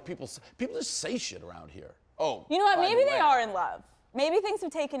 it's like people just say shit around here. Oh. You know what? Maybe they are in love. Maybe things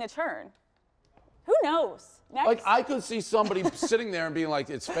have taken a turn. Who knows? Next. Like I could see somebody sitting there and being like,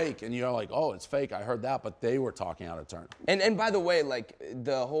 "It's fake," and you're like, "Oh, it's fake." I heard that, but they were talking out of turn. And by the way, like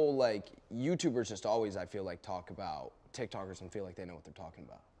the whole like YouTubers just always I feel like talk about TikTokers and feel like they know what they're talking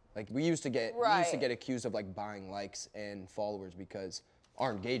about. Like we used to get accused of like buying likes and followers because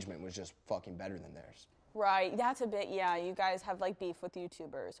our engagement was just fucking better than theirs. Right, that's a bit, you guys have like beef with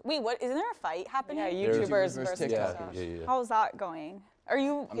YouTubers. Wait, isn't there a fight happening? Yeah, YouTubers versus TikTokers. Yeah. How's that going? Are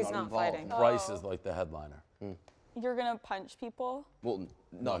you? He's not fighting. Bryce is like the headliner. You're gonna punch people? Well,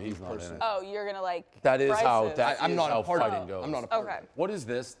 no, he's not in it. Oh, you're gonna like. That is Bryce how is. I'm not a part fighting goes. I'm not a part of it. What is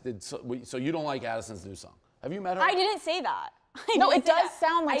this? So you don't like Addison's new song? Have you met her? I didn't say that. No, it does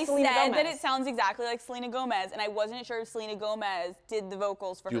sound like Selena I said Gomez. that it sounds exactly like Selena Gomez, and I wasn't sure if Selena Gomez did the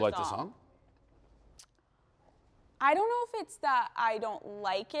vocals for her song. Do you like the song? I don't know if it's that I don't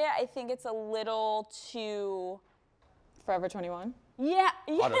like it. I think it's a little too. Forever 21. Yeah,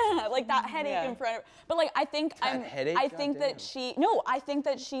 like that headache in front of. But like I think I think that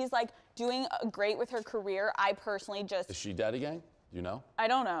she's like doing great with her career. I personally just. Is she Daddy Gang? Do you know? I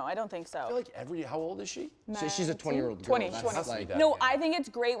don't know. I don't think so. I feel like how old is she? She's a 20-year-old girl. 20. No, I think it's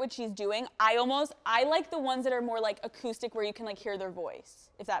great what she's doing. I like the ones that are more like acoustic where you can like hear their voice,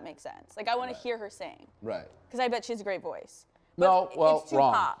 if that makes sense. Like I want to hear her sing. Right. Because I bet she has a great voice. No, well, it's too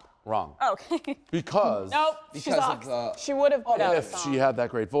wrong. pop. Wrong. Okay. Because. Nope. She would have put out a if song. she had that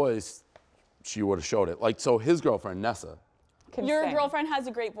great voice, she would have showed it. Like so, his girlfriend Nessa. Your girlfriend has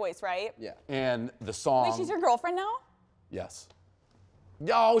a great voice, right? Yeah. And the song. Wait, she's your girlfriend now? Yes.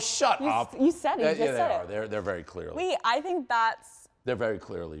 Yo, shut up. You said it. You just said they are. They're very clearly. Wait, I think that's. They're very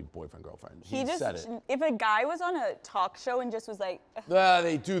clearly boyfriend girlfriend. He said it. If a guy was on a talk show and just was like.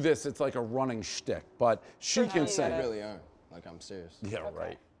 They do this. It's like a running shtick, but she can sing. They really aren't. Like I'm serious. Yeah,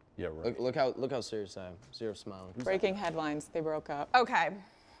 right. Yeah, right. Look how serious I am. Zero smiling. Breaking headlines. They broke up. Okay.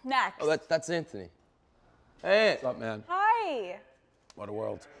 Next. Oh, that's Anthony. Hey. What's up, man? Hi. What a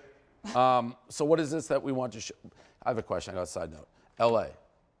world. So what is this that we want to show? I have a question. I got a side note. LA.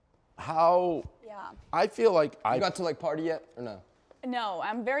 How? Yeah. I feel like You got to like party yet or no? No,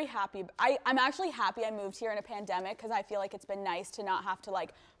 I'm very happy. I'm actually happy I moved here in a pandemic because I feel like it's been nice to not have to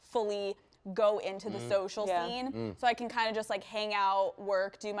like fully go into the social scene. So I can kind of just like hang out,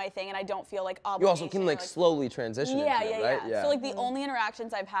 work, do my thing, and I don't feel like obligation. You also can like slowly transition into it, right? Yeah. So like the only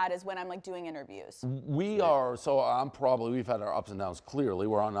interactions I've had is when I'm like doing interviews. we've had our ups and downs, clearly.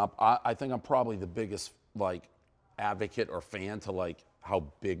 We're on up. I think I'm probably the biggest like advocate or fan to like how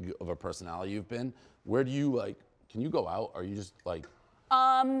big of a personality you've been. Where do you like, can you go out? Are you just like?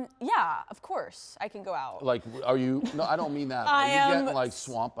 Yeah, of course, I can go out. Like, are you, no, I don't mean that. Are you getting like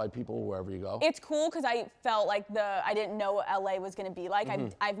swamped by people wherever you go? It's cool because I felt like I didn't know what LA was gonna be like.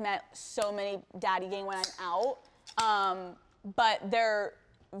 I've met so many daddy gang when I'm out, but they're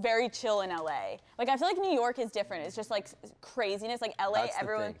very chill in LA. Like I feel like New York is different. It's just like craziness. Like LA, That's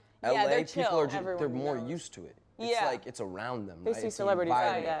everyone, the thing. LA, they're chill. people are they're more used to it. It's Yeah. like it's around them. They right? see It's the celebrities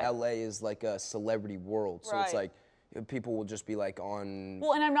environment. every day. LA is like a celebrity world, so it's Right. like people will just be like on.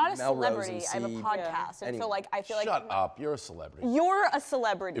 Well, and I'm not a Melrose celebrity. and I have a see podcast, and anyone. so like I feel like Shut up! You're a celebrity. you're a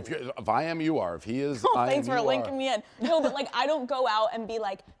celebrity. If I am, you are. If he is, Oh, I am. thanks for you linking are. me in. No, but like I don't go out and be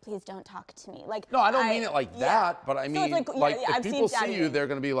like, please don't talk to me. Like No, I don't mean it like that. But I So mean, it's like, yeah, if I've people seen see you, daddying. they're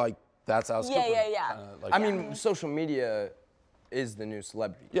gonna be like, "That's Alice Yeah, Cooper." yeah. Like, I mean, social media is the new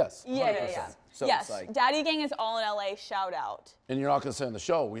celebrity. yes. Yeah. So yes, it's like, Daddy Gang is all in LA. Shout out. And you're not gonna say on the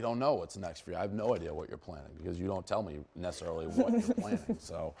show, we don't know what's next for you. I have no idea what you're planning because you don't tell me necessarily what you're planning.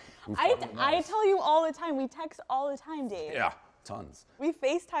 So who fucking I knows? tell you all the time. We text all the time, Dave. Yeah, tons. We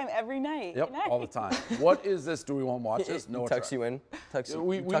FaceTime every night. Yep, Good night. all the time. What is this? Do we want to watch this? No. tucks you in. Tucks you.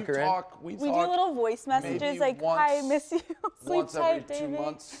 We tuck her in. talk. We do little voice messages maybe like, "Hi, I miss you. Sleep once every tight, 2 David."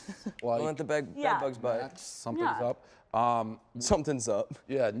 months. Don't Like let the bed bugs bite. something's Yeah. up. Something's up.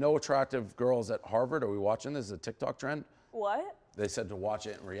 Yeah, no attractive girls at Harvard. Are we watching this? Is a TikTok trend? What? They said to watch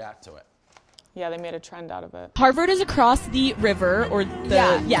it and react to it. Yeah, they made a trend out of it. Harvard is across the river, or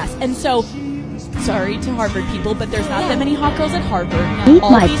the yes, and so sorry to Harvard people, but there's not that many hot girls at Harvard. Meet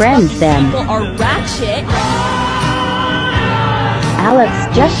All my these friends, fucking then. People are ratchet.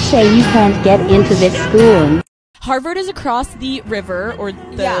 Alex, just say you can't get into this school. Harvard is across the river, or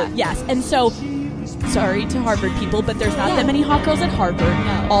the yes, and so sorry to Harvard people, but there's not that many hot girls at Harvard.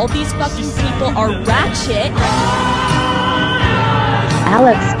 All these fucking people are ratchet.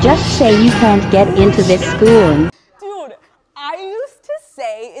 Alex, just say you can't get into this school. Dude, I used to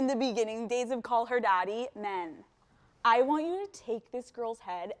say in the beginning days of Call Her Daddy, men, I want you to take this girl's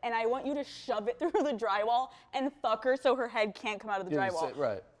head and I want you to shove it through the drywall and fuck her so her head can't come out of the drywall.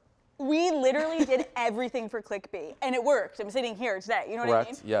 Right. We literally did everything for clickbait, and it worked. I'm sitting here today, you know what I mean?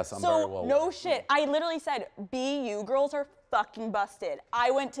 Correct. Yes, I'm so, very well no aware. shit. I literally said, BU girls are fucking busted. I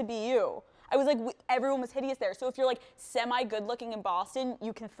went to BU. I was like, everyone was hideous there. So if you're like semi-good looking in Boston,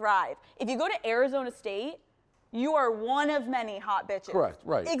 you can thrive. If you go to Arizona State, you are one of many hot bitches. Correct,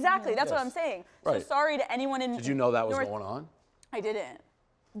 right. Exactly, that's what Yes. I'm saying. Right. So sorry to anyone in Did you know that was North- going on? I didn't.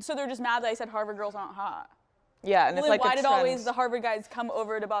 So they're just mad that I said Harvard girls aren't hot. Yeah, and Well, it's then like why a did trend. always the Harvard guys come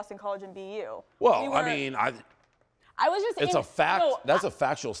over to Boston College and BU? Well, We I weren't- mean, I was just it's in, a fact. no, That's a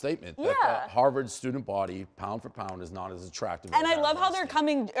factual statement. That Yeah. the Harvard student body, pound for pound, is not as attractive. And as I love how Arizona they're State.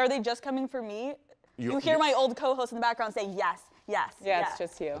 coming. Are they just coming for me? You hear my old co-host in the background say yes, yes. Yeah, it's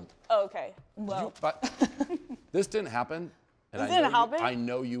just you. Oh, okay. Well, But this didn't happen. And This I know didn't happen? I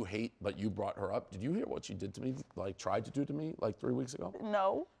know you hate, but you brought her up. Did you hear what she did to me? Like tried to do to me like 3 weeks ago?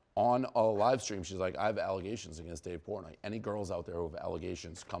 no. On a live stream, she's like, "I have allegations against Dave Portnoy. Any girls out there who have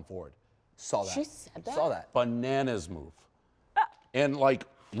allegations, come forward." Saw that. She said that? Saw that. Bananas move. And like,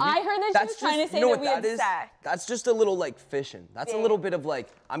 I heard that she was trying to say you know that what we had that is? sex. That's just a little like fishing. That's a Yeah. little bit of like,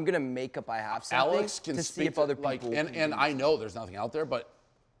 I'm gonna make up I have something Alex can to speak see if other people like, can and do I know there's nothing out there, but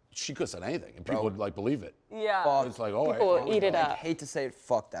she could have said anything, and people would like believe it. Yeah. Fuck. It's like, oh, People will eat it I up. hate to say it,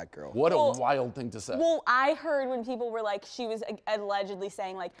 fuck that girl. What Well- a wild thing to say. Well, I heard when people were like, she was allegedly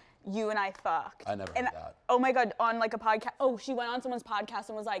saying like, you and I fucked. I never and, heard that. Oh my God, on like a podcast. Oh, she went on someone's podcast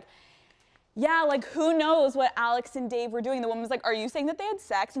and was like, yeah, like who knows what Alex and Dave were doing. The woman was like, are you saying that they had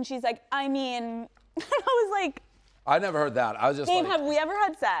sex? And she's like, I mean, I was like, I never heard that. I was just Dave, like, have we ever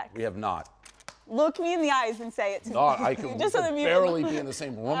had sex? we have not. Look me in the eyes and say it to Not. me. I could, Just so that we barely be in the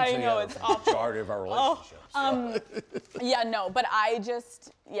same room I together know, it's for the awful. majority of our Oh, relationships. yeah, no, but I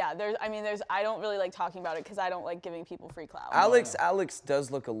just, yeah, I don't really like talking about it because I don't like giving people free clout. Alex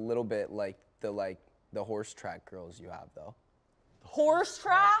does look a little bit like the horse track girls you have though. Horse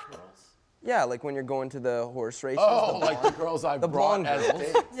track? Yeah, like when you're going to the horse races. Oh, like the girls I brought blonde as girls.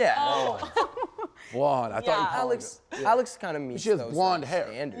 dates. Yeah. Blonde. I thought you called Alex kind of meets She has those blonde like, hair.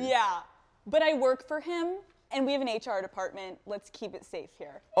 standards. Yeah, but I work for him and we have an HR department. Let's keep it safe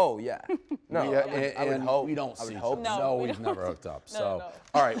here. Oh yeah. No, Yeah, I would hope. we don't I would see. hope. No, we we've don't. never hooked up. No, So, no.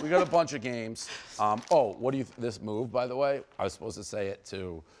 all right, we got a bunch of games. Oh, what do you? This move, by the way, I was supposed to say it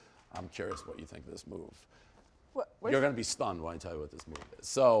too. I'm curious what you think of this move. You're gonna be stunned when I tell you what this move is.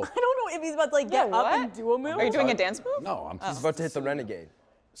 So. I don't know if he's about to like get up and do a move. Are you doing a dance move? No, I'm He's about to hit the renegade.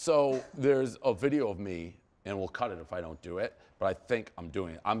 So there's a video of me, and we'll cut it if I don't do it, but I think I'm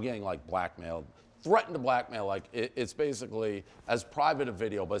doing it. I'm getting like blackmailed, threatened to blackmail. Like it's basically as private a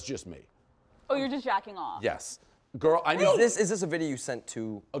video, but it's just me. Oh, you're just jacking off. Yes. Girl, I know. Is this a video you sent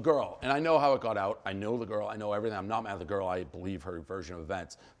to? A girl, and I know how it got out. I know the girl. I know everything. I'm not mad at the girl. I believe her version of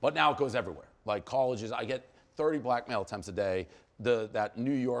events. But now it goes everywhere. Like colleges, I get 30 blackmail attempts a day. That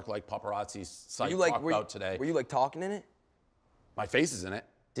New York like paparazzi site talked about today. Were you like talking in it? My face is in it.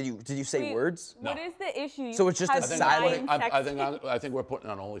 Did you say Wait, words? What is the issue? So it's just have a nine silent- I think we're putting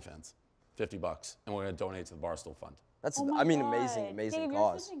it on OnlyFans, $50, and we're gonna donate to the Barstool Fund. That's Oh my amazing God. Dave, cause.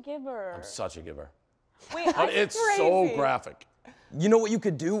 you're such a giver. I'm such a giver. Wait, But it's so graphic. You know what you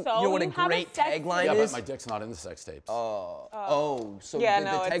could do? So you know what a you have a great sex tagline Yeah, is? but my dick's not in the sex tapes. So Yeah, the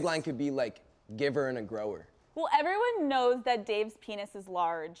no, tagline could be like giver and a grower. Well, everyone knows that Dave's penis is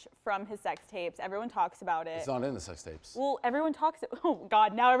large from his sex tapes. Everyone talks about it. It's not in the sex tapes. Well, everyone talks. Oh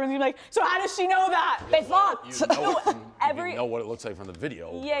God! Now everyone's gonna be like, so how does she know that? They fucked. You know, you know what it looks like from the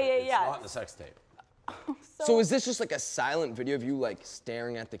video. Yeah, but yeah, it's yeah. not in the sex tape. So is this just like a silent video of you like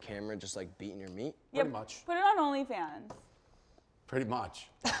staring at the camera, just like beating your meat? Yeah, Pretty much. Put it on OnlyFans. Pretty much.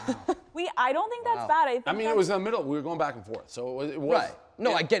 I don't think that's bad. I mean, it was in the middle. We were going back and forth. So it was. Right.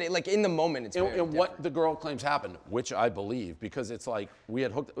 No, I get it. Like in the moment, it's very and what the girl claims happened, which I believe, because it's like we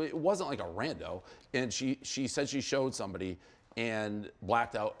had hooked. It wasn't like a rando, and she said she showed somebody and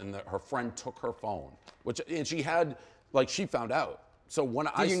blacked out, and her friend took her phone, and she had like she found out. So when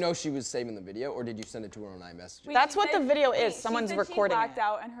Did you know she was saving the video, or did you send it to her on iMessage? Wait, That's she what said- the video wait, is. Someone's she said recording she blacked it.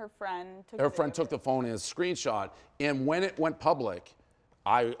 out, and her friend took. her friend took the phone as a screenshot, and when it went public,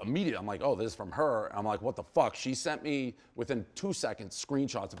 I'm like, oh, this is from her. I'm like, what the fuck? She sent me within 2 seconds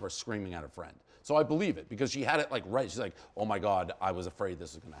screenshots of her screaming at her friend. So I believe it because she had it like right. She's like, oh my God, I was afraid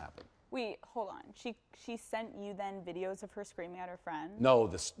this was gonna happen. Wait, hold on. She sent you then videos of her screaming at her friend? No,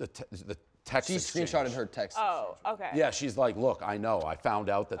 the text. She exchange. screenshotted her text. Oh, okay. Yeah, she's like, look, I know. I found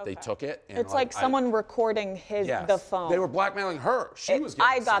out that they took it. And It's like someone recording the phone. They were blackmailing her. She was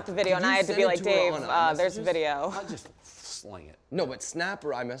getting I got the video and I had to be like, Dave, there's a video. I just sling it. No, but Snap or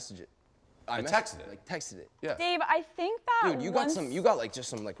iMessage it. I texted it. Like texted it. Yeah. Dave, I think that Dude, you got like just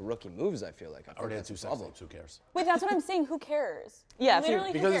some like rookie moves. I feel like. I already had 2 sex tapes. Who cares? Wait, that's what I'm saying. Who cares? Yeah,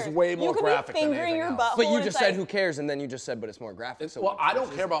 Literally, because who it's cares? way more you could graphic be than fingering anything your else. butthole. But you and just it's said like, who cares, and then you just said, but it's more graphic. So Well, I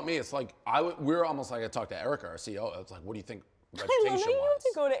don't care about me. It's like we're almost like I talked to Erica, our CEO. It's like, what do you think? I love that you have Reputation-wise?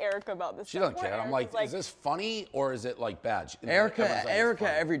 to go to Erica about this. She stuff. doesn't care. I'm like, is this funny or is it like bad? Erica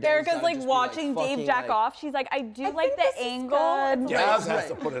every day. Erica's like watching Dave jack off. She's like, I do like the angle. Gaz has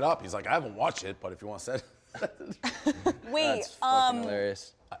to put it up. He's like, I haven't watched it, but if you want to say Wait, That's fucking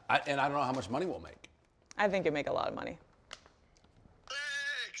hilarious. and I don't know how much money we'll make. I think you make a lot of money.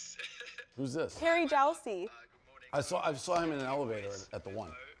 Who's this? Harry Jousey. I saw him in an elevator at the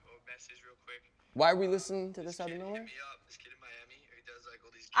one. Why are we listening to this out of nowhere?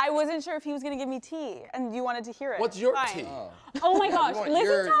 I wasn't sure if he was gonna give me tea, and you wanted to hear it. What's your Fine. tea? Oh my gosh, want listen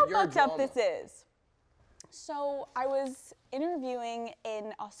your- to how your fucked up drama. this is. So I was interviewing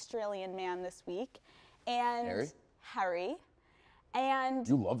an Australian man this week, and Harry, and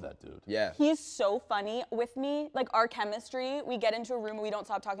You love that dude. Yeah. he's so funny with me. Like our chemistry, we get into a room and we don't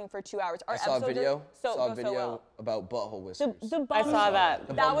stop talking for 2 hours. Our I saw a episodes video. go saw a so video well. about butthole whiskers. The bum, I saw that.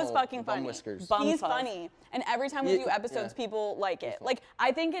 The That bum was hole- fucking the bum funny. whiskers. Bum He's fuck. funny, and every time we do Yeah, episodes, yeah. people like it. Like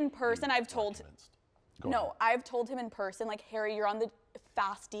I think in person, I've told. Go No, ahead. I've told him in person, like, Harry, you're on the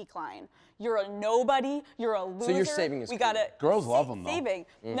fast decline. You're a nobody. You're a loser. you're saving his We career. gotta Girls love him, though. Saving.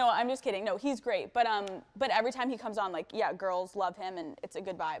 No, I'm just kidding. No, he's great. But every time he comes on, like, yeah, girls love him, and it's a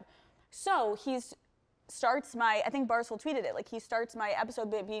good vibe. So starts my. I think Barstool tweeted it. Like, he starts my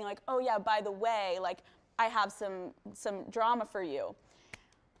episode by being like, oh yeah, by the way, like, I have some drama for you.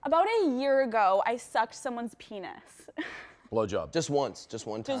 About a year ago, I sucked someone's penis. Blowjob. Just once. Just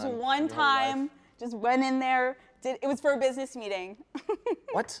one time. Just one in your whole life. time, just went in there. It was for a business meeting.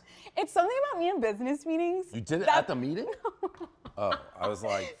 What? It's something about me in business meetings. You did it at the meeting? Oh, I was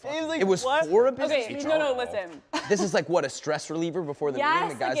like, fuck. It was, like, It was what? for a business Okay, meeting? no, listen. This is like what, a stress reliever before the meeting?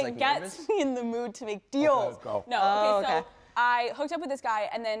 Yes, The guy's like like it gets nervous? me in the mood to make deals. Okay, go. No, Oh, okay, so okay. I hooked up with this guy,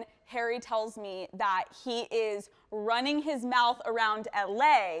 and then Harry tells me that he is running his mouth around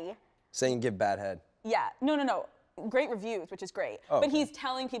LA. Saying give bad head. Yeah, no. Great reviews, which is great. Oh, but okay. he's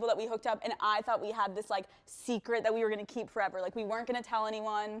telling people that we hooked up, and I thought we had this like secret that we were gonna keep forever. Like we weren't gonna tell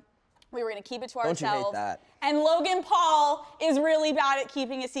anyone. We were gonna keep it to Don't ourselves. you hate that? And Logan Paul is really bad at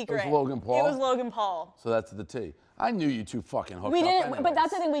keeping a secret. Logan Paul? It was Logan Paul. So that's the T. I knew you two fucking hooked We up didn't, anyways. but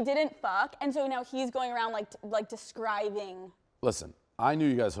that's the thing. We didn't fuck, and so now he's going around like describing. Listen, I knew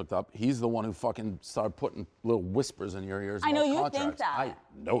you guys hooked up. He's the one who fucking started putting little whispers in your ears. I know about you think contracts. that. I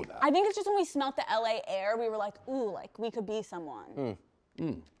know that. I think it's just when we smelt the LA air, we were like, ooh, like we could be someone.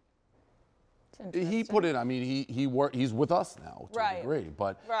 He put it. I mean, he's with us now to Right. a degree,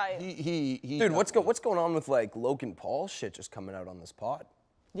 but Right. he Dude, what's going on with like Logan Paul shit just coming out on this pod?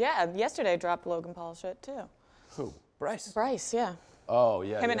 Yeah, yesterday I dropped Logan Paul shit too. Who? Bryce. Bryce, yeah. Oh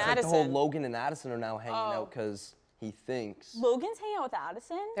yeah. Him and yeah. Like the whole Addison. Logan and Addison are now hanging out because he thinks. Logan's hanging out with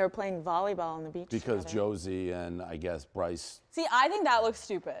Addison. They were playing volleyball on the beach Because together. Josie and I guess Bryce. See, I think that looks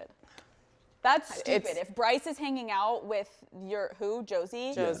stupid. That's stupid. It's- If Bryce is hanging out with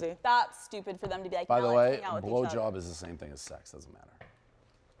Josie? Josie. That's stupid for them to be like, By now the let's way, hang out with each other. blowjob is the same thing as sex. Doesn't matter.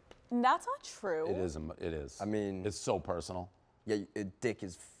 That's not true. It is. It is. I mean, it's so personal. Yeah, dick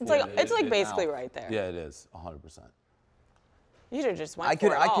is. It's like basically right there. Yeah, it is 100%. You should have just went I could,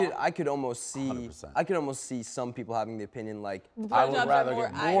 for it all. I could almost see. 100%. I could almost see some people having the opinion like I would rather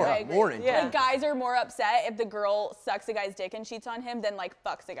get more into it. Like guys are more upset if the girl sucks a guy's dick and cheats on him than like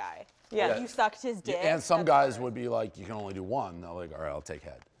fucks a guy. Yeah. You sucked his dick. And some guys would be like, you can only do one. They're like, all right, I'll take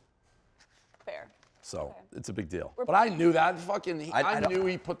head. Fair. So it's a big deal. But I knew that. I knew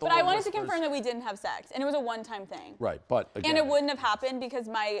he put the. But I wanted to confirm that we didn't have sex, and it was a one-time thing. Right, but again, and it wouldn't have happened because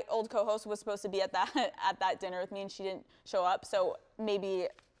my old co-host was supposed to be at that dinner with me, and she didn't show up. So maybe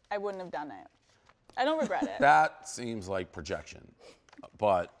I wouldn't have done it. I don't regret it. That seems like projection,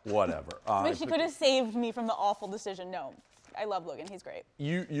 but whatever. But she could have saved me from the awful decision. No, I love Logan. He's great.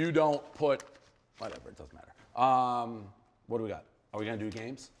 You don't put whatever. It doesn't matter. What do we got? Are we gonna do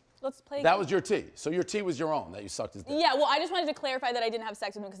games? Let's play. That was your tea. So your tea was your own that you sucked his dick. Yeah, well, I just wanted to clarify that I didn't have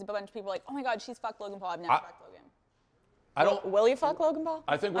sex with him because a bunch of people were like, oh my God, she's fucked Logan Paul. I've never fucked Logan. I don't. Will you fuck Logan Paul?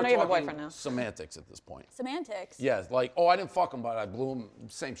 I think we're know you have a talking boyfriend now. semantics at this point. Semantics? Yeah, like, oh, I didn't fuck him, but I blew him.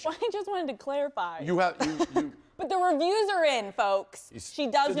 Same shit. Well, I just wanted to clarify. You have. But the reviews are in, folks. She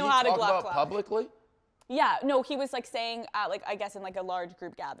does know how to gluck gluck. Publicly? Yeah, no, he was like saying, like, I guess in like a large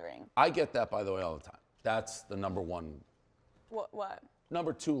group gathering. I get that, by the way, all the time. That's the number one. What?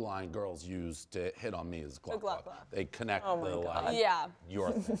 Number 2 line girls use to hit on me is gluck gluck. They connect Oh my the God. like Yeah.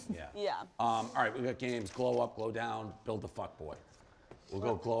 your thing. Yeah. Yeah. All right, we got games. Glow up, glow down, build the fuckboy. We'll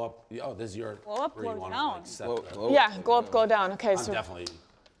go glow up. Oh, this is your. Glow up, where you glow wanna, down. like, set Yeah, glow up, glow down. Okay, I'm so definitely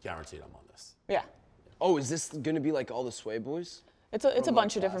guaranteed I'm on this. yeah, Oh, is this gonna be like all the Sway boys? it's a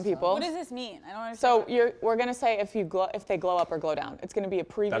bunch of different people. What does this mean? I don't understand. So we're gonna say if they glow up or glow down. It's gonna be a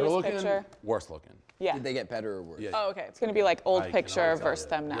previous Better looking, picture. worse looking. Yeah. Did they get better or worse? Yeah. Oh, okay. It's gonna be like old I can picture already tell versus you,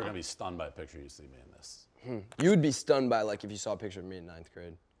 them now. You're gonna be stunned by a picture you see me in this. You would be stunned by like if you saw a picture of me in 9th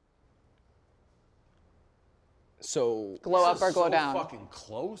grade. So glow up or glow down. Fucking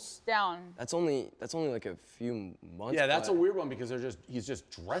close. Down. That's only like a few months. Yeah, that's a weird one because he's just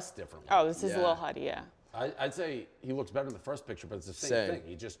dressed differently. Oh, this is a little hottie, yeah. I'd say he looks better in the first picture, but it's the same thing.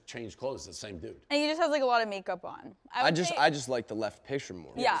 He just changed clothes. It's the same dude. And he just has like a lot of makeup on. I just like the left picture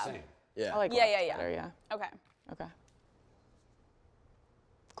more. Yeah. Same. Yeah. I like yeah. better, yeah. Okay. Okay.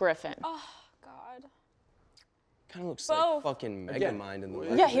 Griffin. Oh God. Kind of looks Both. like fucking Megamind in the way.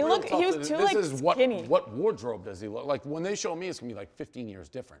 Yeah, he was too like skinny. What wardrobe does he look like? When they show me, it's gonna be like 15 years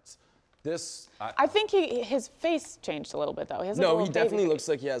difference. This. I think his face changed a little bit though. He has, like, a No, little he definitely baby looks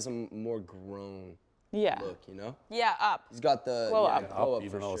like he has a more grown look, you know? Yeah, up. He's got the glow up. Glow up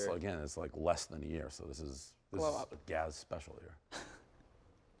even for though sure. it's again, it's like less than a year. So this is a Gaz special here.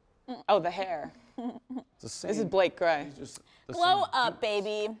 Oh, the hair. It's the same. This is Blake Gray. Glow up,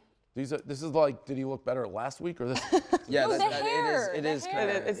 baby. This is like, did he look better last week or this? Yeah, No, the hair. it is kind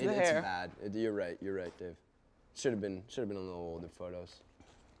of. It's the hair. It's bad. You're right, Dave. Should have been on the older photos.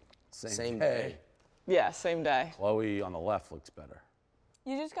 Same day. Yeah, same day. Chloe on the left looks better.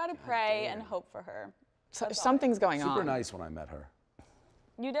 You just gotta pray and hope for her. So, something's going on. Super nice when I met her.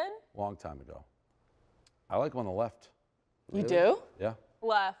 You did? Long time ago. I like on the left. You do? Yeah.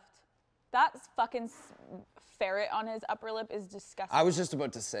 Left. That fucking ferret on his upper lip is disgusting. I was just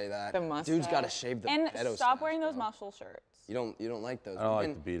about to say that. The mustache. Dude's got to shave the And pedo stop stash, wearing those bro. muscle shirts. You don't like those. I don't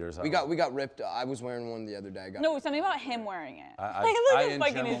like the beaters. We got ripped. I was wearing one the other day. No, something about him wearing it. I Look at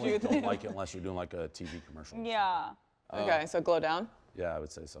fucking his generally youth. don't like it unless you're doing like a TV commercial. Yeah. Okay, so glow down? Yeah, I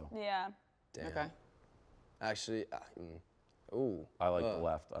would say so. Yeah. Damn. Okay. Actually, ooh. I like the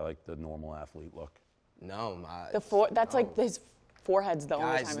left. I like the normal athlete look. No, that's like his forehead's the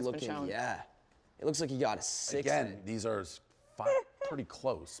only Guy's time it's looking, been shown. yeah. It looks like he got a 6. Again, these are pretty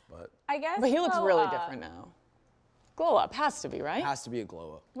close, but. I guess. But he looks glow really up. different now. Glow up has to be, right? Has to be a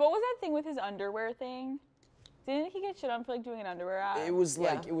glow up. What was that thing with his underwear thing? Didn't he get shit on for like doing an underwear ad? It was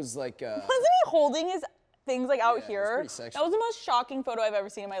like Wasn't he holding his things like out here? pretty sexy. That was the most shocking photo I've ever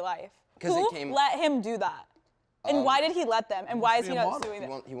seen in my life. 'Cause Who it came- let him do that? And why did he let them? And why is he not doing it?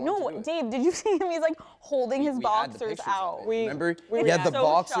 He wanted No, to do it. Dave, did you see him? He's like holding his We had the boxers pictures out. of it. Remember? He had the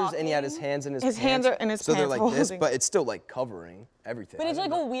boxers and he had his hands in his pants. hands are in his so they're pants like this, holding. but it's still like covering everything. But it's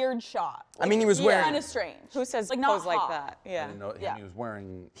like a weird shot. I mean, he was wearing- kind of strange. Who says like not pose like hot. that? Yeah. And he was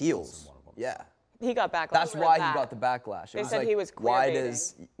wearing heels. Yeah. He got backlash. That's for why that. he got the backlash. It They was said like, he was why queer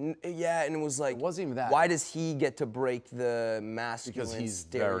does? Yeah, and it was like, It wasn't even that. Why does he get to break the masculine Because he's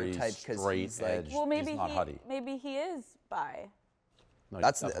very stereotype? Because straight he's like, edge. Well, maybe he's not hutty. maybe he is bi. No,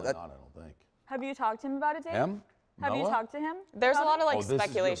 That's he's the- definitely that- not, I don't think. Have you talked to him about it, Dave? Him? Have you Noah? talked to him? There's a about lot of it? like Oh, this is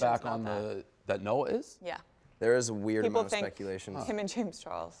speculations back about on that. that Noah is? Yeah. there is a weird People amount of think speculation. him and James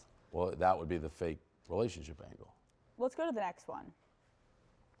Charles. Well, that would be the fake relationship angle. Let's go to the next one.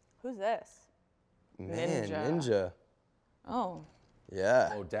 Who's this? Man, Ninja. Oh. Yeah.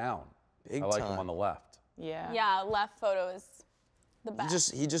 Go down. Big I like time. him on the left. Yeah. Yeah, left photo is the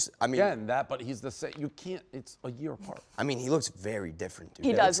best. He just, I mean. Again, but he's the same. You can't, it's a year apart. I mean, he looks very different, dude.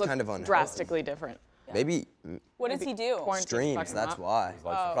 He does look kind of drastically different. Yeah. Maybe. What does he do? Streams, that's why.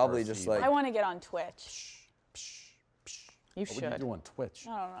 Probably just like. I want to get on Twitch. You should. What do you do on Twitch?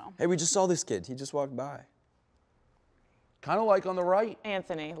 I don't know. Hey, we just saw this kid. He just walked by. Kind of like on the right.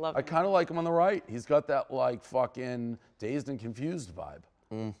 Anthony, love I kind of like him on the right. He's got that like fucking Dazed and Confused vibe.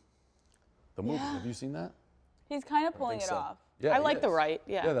 The movie, have you seen that? He's kind of pulling it off. Yeah, I he like is. the right,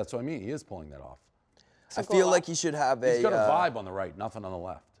 yeah. Yeah, that's what I mean. He is pulling that off. I feel like he should have a. He's got a vibe on the right, nothing on the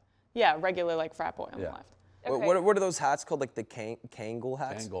left. Yeah, regular like frat boy on the left. Okay. What are those hats called? Like the Kangol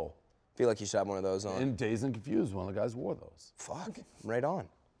hats? Kangol. I feel like you should have one of those on. In Dazed and Confused, one of the guys wore those. Fuck, right on.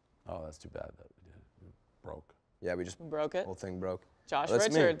 Oh, that's too bad that we did. We broke. Yeah, we just broke it. Whole thing broke. Josh That's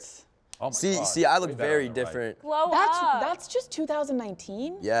Richards. Oh my see, God. see, I Way look better very on the right. different. Glow up. That's just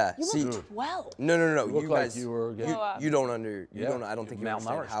 2019. Yeah. You see, look 12. No. You look You like guys, you were getting. you don't under. You Yeah, don't. I don't think you you're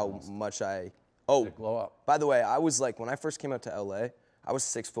understand malnourished how almost. much I. Oh, Glow up. by the way, I was like when I first came out to LA, I was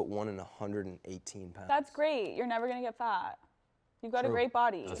 6'1" and 118 pounds. That's great. You're never gonna get fat. You've got a great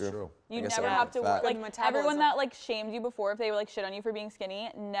body. That's true. You I guess never I have to am work. fat. Like everyone that like shamed you before, if they were like shit on you for being skinny,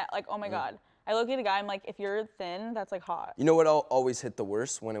 like oh my god. I look at a guy, I'm like, if you're thin, that's like hot. You know what always hit the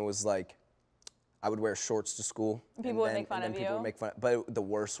worst when it was like, I would wear shorts to school. People would make fun of People you. would make fun. But the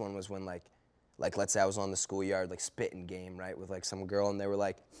worst one was when like let's say I was on the schoolyard like spitting game right with like some girl and they were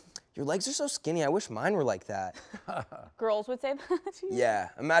like, your legs are so skinny. I wish mine were like that. Girls would say that to you? Yeah.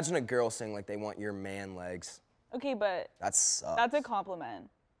 Imagine a girl saying like they want your man legs. Okay, but That sucks. that's a compliment.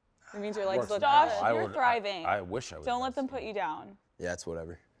 It means your legs look Josh, good. you're thriving. I wish I was. Don't let them put you down. Yeah, it's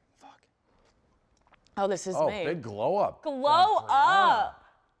whatever. Oh, this is Oh, me. big glow up. Glow up.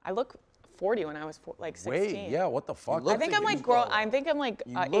 I look 40 when I was like 16. Wait, yeah, what the fuck? I think I'm like I think I'm like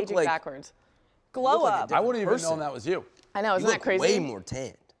look aging like- backwards. Glow up. I wouldn't even known that was you. I know, isn't You that look crazy? way more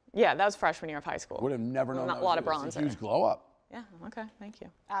tanned. Yeah, that was freshman year of high school. Would have never known. Not that a lot was of you. It's a bronzer. huge glow up. Yeah, okay, thank you.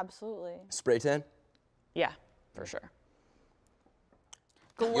 Absolutely. Spray tan? Yeah, for sure.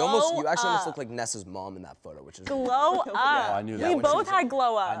 Glow You actually almost up. look like Nessa's mom in that photo, which is Glow up. I knew that We when both she- had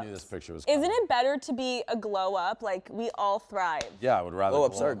glow up. I knew this picture was. Isn't coming. it better to be a glow up? Like we all thrive. Yeah, I would rather. Glow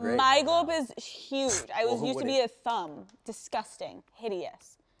ups glow are up. great. My glow up is huge. I Well, was who used to be wouldn't? a thumb. Disgusting.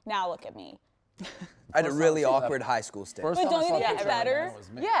 Hideous. Now look at me. I had a really awkward high school stage. First But time I don't you saw think that it's picture, I better? knew it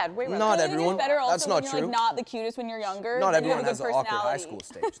was me. Yeah, way better. Not Don't you think everyone. It's better also That's when not you're true. like not the cutest when you're younger. Not then you everyone have has a an good awkward high personality.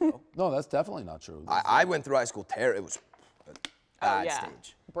 school stage, though. No, that's definitely not true. I went through high school terror. It was a bad yeah.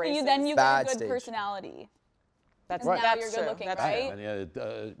 stage. Then you got Bad a good stage. personality. That's And now that's you're good true. looking, That's right? true.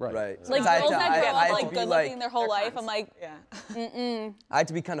 Yeah, right. Right. Like Because I had girls to- that I grow had up to like be good like- looking their whole life, I'm like, Yeah. I had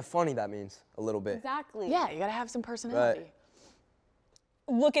to be kind of funny, that means, a little bit. exactly. Yeah, you gotta have some personality.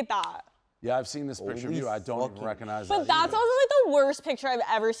 Look at that. Yeah, I've seen this picture of Holy you. I don't even fucking- recognize But that. that's either. also like the worst picture I've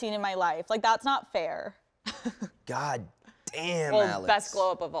ever seen in my life. Like that's not fair. God damn, Well, Alex. best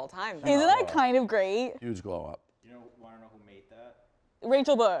glow up of all time. though. Isn't that kind of great? Huge glow up. You want to know who made that?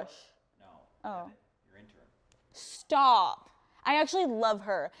 Rachel Bush. No. Oh. Your intern. Stop. I actually love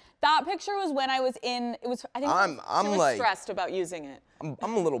her. That picture was when I was in. It was. I think. I'm She was like, stressed about using it.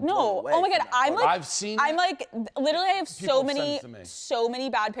 I'm a little blown No. away Oh my from god. that I'm photo. like. I've seen I'm it. like. Literally, I have People so have sent many, it to me. so many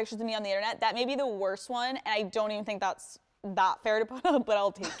bad pictures of me on the internet. That may be the worst one, and I don't even think that's that fair to put up. But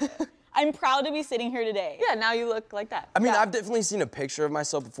I'll take it. I'm proud to be sitting here today. Yeah, now you look like that. I mean, Yeah. I've definitely seen a picture of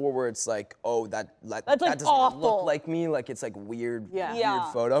myself before where it's like, oh, that That's, that like, doesn't awful. look like me. Like it's like weird, Yeah. Yeah.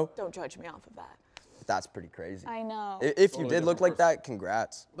 weird photo. Don't judge me off of that. That's pretty crazy. I know. If you did look like that,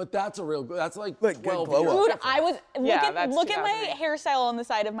 congrats. But that's a real. That's like Good 12 glow years. up. Dude, I was Yeah, that's look at my 2008. hairstyle on the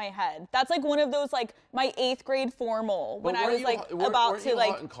side of my head. That's like one of those like my 8th grade formal when I was like about to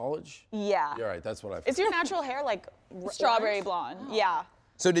like in college. yeah. You're right. That's what I. Is your natural hair like Strawberry orange? blonde. Yeah.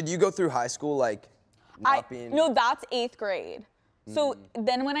 So did you go through high school like not being? No, that's 8th grade. So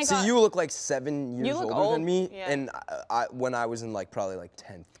then when I got See, you look like 7 years You look older old. than me, Yeah. and when I was in like probably like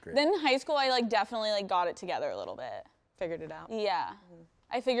 10th grade. then in high school I like definitely like got it together a little bit. Figured it out. Yeah.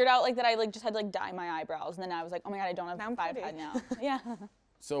 I figured out like that I like just had to like dye my eyebrows and then I was like, oh my god, I don't have Now I'm 5 pretty. head now. Yeah.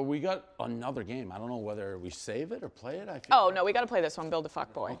 So we got another game. I don't know whether we save it or play it. I feel Oh no, we gotta play this one. Build a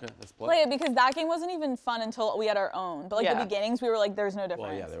fuckboy. Okay, let's play. Play it because that game wasn't even fun until we had our own. But like Yeah. the beginnings we were like, there's no difference.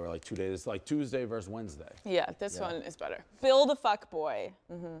 Well, yeah, they were like 2 days. It's like Tuesday versus Wednesday. Yeah, this one is better. Build a fuckboy.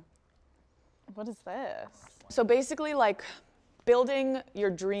 What is this? So basically, like building your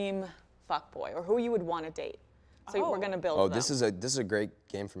dream fuckboy or who you would want to date. So we're gonna build. Oh, them. this is a great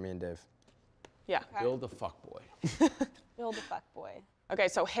game for me and Dave. Yeah. Build a fuckboy. Build a fuckboy. Okay,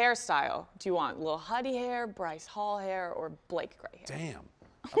 so hairstyle. Do you want little Huddy hair, Bryce Hall hair, or Blake Gray hair? Damn.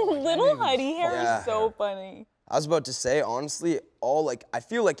 Little Huddy hair is so funny. I was about to say, honestly, I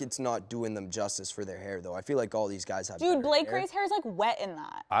feel like it's not doing them justice for their hair, though. I feel like all these guys have Dude, Blake Gray's hair is like wet in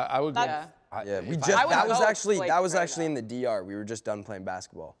that. I would go. That was actually in the DR. We were just done playing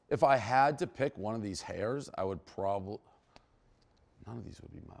basketball. If I had to pick one of these hairs, I would probably. None of these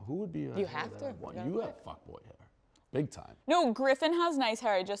would be mine. Who would be? You have to. You have fuckboy hair, big time. No, Griffin has nice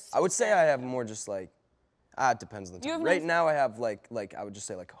hair. I would say I have more just like. It depends on the time. Right now, I have like I would just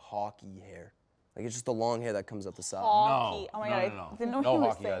say like hockey hair. Like it's just the long hair that comes up the side. Hockey. Oh my God, I didn't know No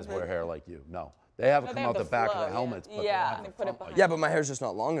hockey guys wear hair like you. No. They have it come out the back of the helmets, but they put it behind. Yeah, but my hair's just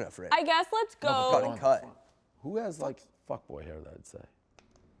not long enough for it. I guess let's go. Cut. Who has like fuckboy hair, I'd say?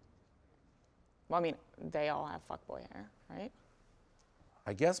 Well, I mean, they all have fuckboy hair, right?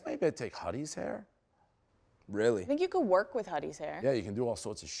 I guess maybe I'd take Huddy's hair. Really? I think you could work with Huddy's hair. Yeah, you can do all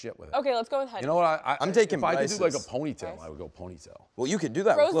sorts of shit with it. Okay, let's go with Huddy. You know what? I'm taking If I could Bryce's. do like a ponytail, I would go ponytail. Well, you could do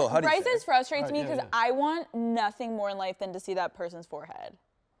that with little Huddy's hair. Bryce's frustrates me because I want nothing more in life than to see that person's forehead.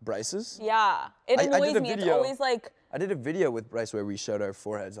 Bryce's? Yeah, it annoys me. It's always like. I did a video with Bryce where we showed our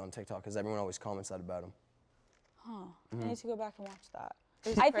foreheads on TikTok because everyone always comments that about him. Huh. I need to go back and watch that.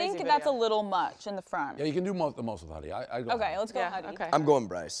 I think that's a little much in the front. Yeah, you can do the most with Huddy. I go. Okay, let's go Huddy. Okay. I'm going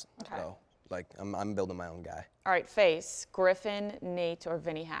Bryce. Okay. So, like, I'm building my own guy. All right, face. Griffin, Nate, or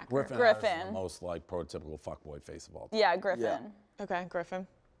Vinny Hacker? Griffin. Has the most like prototypical fuckboy face of all time. Yeah, Griffin. Yeah. Okay, Griffin.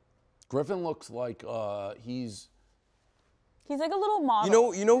 Griffin looks like he's like a little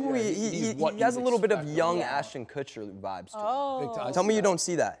model. You know who he has a little bit of young Ashton Kutcher vibes to him. Oh. Tell me you don't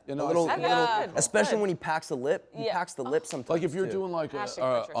see that. You know, especially when he packs the lip. He packs the lip sometimes. Like if you're doing like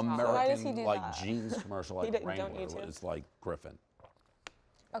a American like that? jeans commercial like Wrangler, it's like Griffin.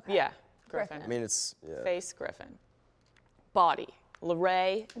 Okay. Yeah, Griffin. I mean, it's face Griffin. Body.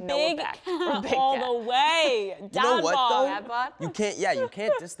 Larray, Noah Beck. Big all the way. Dad You know what though? Dad bod? You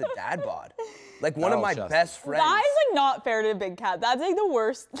can't diss the dad bod. Like one of my best friends. That is like not fair to Big Cat. That's like the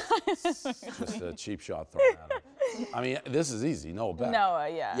worst. Just a cheap shot thrown at him. I mean, this is easy. Noah Beck. Noah,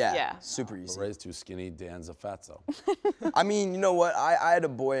 yeah. Super easy. Larray's too skinny. Dan's a fatso. I mean, you know what? I had a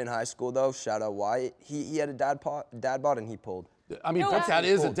boy in high school though. Shout out Wyatt. He had a dad bod and he pulled. I mean, Big Cat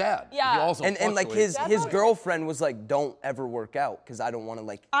is a dad. Yeah. He also and like his girlfriend was like, don't ever work out because I don't want to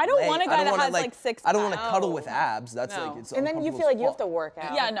like. I don't want a guy that has like 6 I don't want to cuddle with abs. That's like it's. And then you feel like you have to work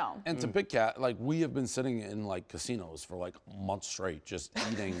out. Yeah, no. And to Big Cat, like we have been sitting in like casinos for like months straight, just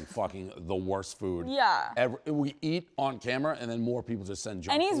eating fucking the worst food. Yeah. We eat on camera, and then more people just send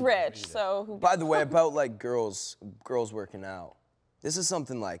junk. And he's food rich, so. By the way, about like girls working out, this is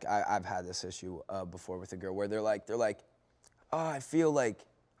something like I've had this issue before with a girl where they're like, oh, I feel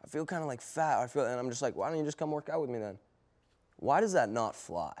kind of like fat. And I'm just like, why don't you just come work out with me then? Why does that not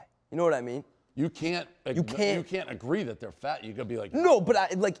fly? You know what I mean? You can't agree that they're fat. You could be like, no,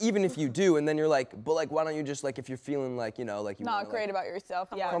 but like even if you do, and then you're like, but like, why don't you just like if you're feeling like like you not wanna, great about yourself?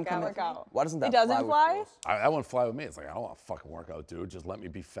 Yeah, work out. Why doesn't that? It doesn't fly. That wouldn't fly with me. It's like I don't want to fucking work out, dude. Just let me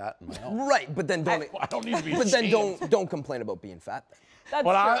be fat in my own. Right, but then don't. I don't need to be. But then don't complain about being fat. Then. That's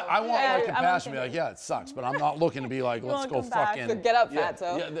but true. I want like compassion to be like, yeah, it sucks, but I'm not looking to be like, let's go fucking. So get up,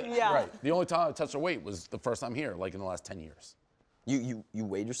 fatso. Yeah. Right. The only time I touched a weight was the first time here, like in the last 10 years. You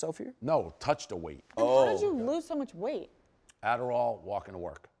weighed yourself here? No, touched a weight. How did you lose so much weight? Adderall, walking to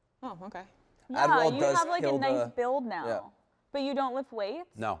work. Oh, okay. Yeah, Adderall you does have like a kill nice build now. Yeah. But you don't lift weights?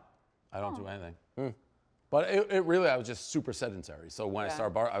 No, I don't do anything. But it really, I was just super sedentary. So when I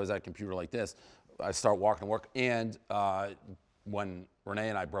started I was at a computer like this. I start walking to work, and when Renee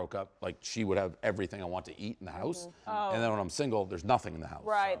and I broke up, like she would have everything I want to eat in the house, and then when I'm single, there's nothing in the house.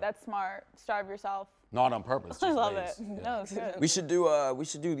 Right, that's smart. Starve yourself. Not on purpose. Just I love lazy. it. Yeah. No, it's good. We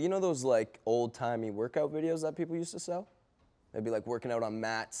should do you know those like old-timey workout videos that people used to sell? They'd be like working out on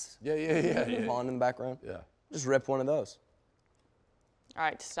mats. Yeah. Pond in the background. Yeah. Just rip one of those. All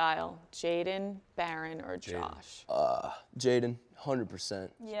right, style. Jaden, Barron, or Josh? Jaden, 100%.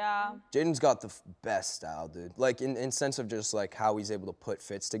 Yeah. Jaden's got the best style, dude. Like in sense of just like how he's able to put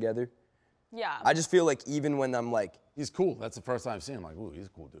fits together. Yeah. I just feel like even when I'm like. He's cool. That's the first time I've seen him. Like, ooh, he's a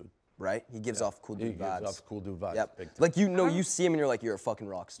cool dude. Right? He gives off cool dude vibes. He gives off cool dude vibes. Yep. Big time. Like you see him and you're like, you're a fucking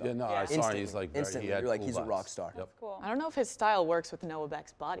rock star. Yeah, no, I saw him. He's like, instantly. He had you're like, cool he's a vibes. rock star. Yep. Cool. I don't know if his style works with Noah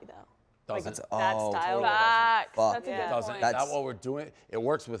Beck's body, though. Doesn't. That style. Totally. Facts. Fuck. That's a good Doesn't. point. Is that what we're doing? It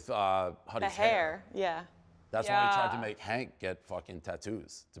works with Huddy's The hair, yeah. That's why we tried to make Hank get fucking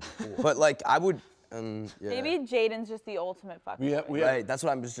tattoos to be cool. But like I would. Maybe Jaden's just the ultimate fuck. Right, that's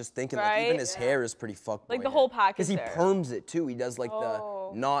what I was just thinking. Like Right? even his hair is pretty fuckboy. Like the whole package. Because he perms it too. He does like the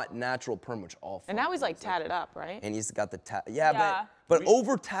not natural perm, which all. And now he's like tatted up, right? And he's got the tat. Yeah, but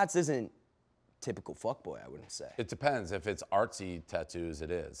over tats isn't typical fuckboy, I wouldn't say. It depends. If it's artsy tattoos,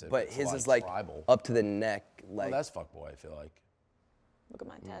 it is. If But it's his is like tribal. up to the neck, like. Well, that's fuckboy, I feel like. Look at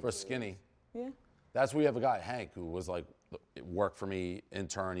my tattoo. For skinny. Yeah. That's we have a guy, Hank, who was like, worked for me,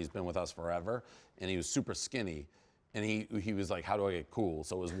 intern. He's been with us forever, and he was super skinny. And he was like, how do I get cool?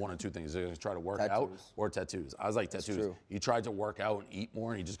 So it was one of two things. He was try to work out or tattoos. I was like, tattoos. true. He tried to work out and eat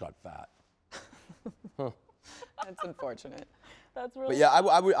more, and he just got fat. That's unfortunate. That's really. But yeah,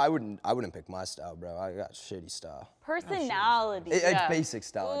 I wouldn't pick my style, bro. I got shitty style. Personality. It's basic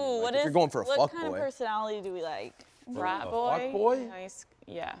style. Ooh, I mean. what If you're going for a fuck What kind boy. of personality do we like? Frat A boy. fuck boy? Nice.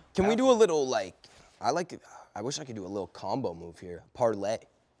 Yeah. Can we do a little like? I wish I could do a little combo move here. Parlay.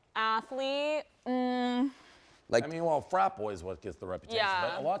 Athlete. Like, I mean, well, frat boy is what gets the reputation. Yeah.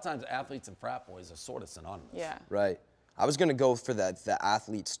 But a lot of times, athletes and frat boys are sort of synonymous. Yeah. right. I was gonna go for the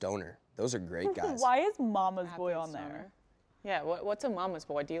athlete stoner. Those are great guys. Why is Mama's Boy on there? Yeah. What's a mama's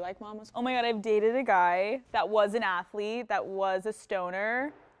boy? Do you like mama's boy? Oh my God, I've dated a guy that was an athlete, that was a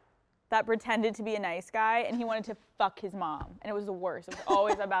stoner, that pretended to be a nice guy, and he wanted to fuck his mom. And it was the worst. It was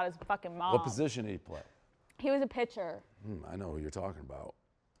always about his fucking mom. What position did he play? He was a pitcher. I know who you're talking about.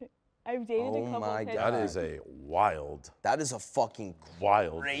 I've dated a couple my pitchers. That is a wild. That is a fucking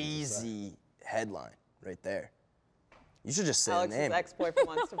wild, crazy headline right there. You should just say the Alex's name. ex-boyfriend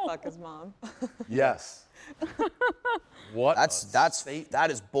wants to fuck his mom. Yes. What? That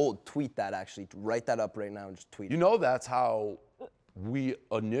is bold. Tweet that actually. Write that up right now and just tweet. You know that's how we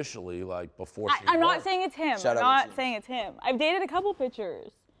initially before. I'm not saying it's him. Shout I'm out not saying it's him. I've dated a couple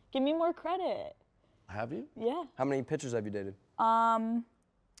pitchers. Give me more credit. Have you? Yeah. How many pitchers have you dated?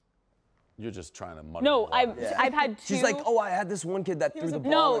 You're just trying to muddy. No, the water. I've had two. She's like, oh, I had this one kid that threw the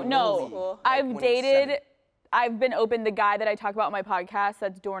ball. No. I've dated. I've been open. The guy that I talk about on my podcast,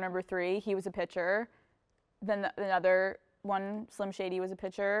 that's door number 3. He was a pitcher. Then another one, Slim Shady, was a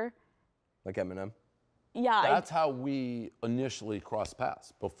pitcher. Like Eminem. Yeah. That's how we initially crossed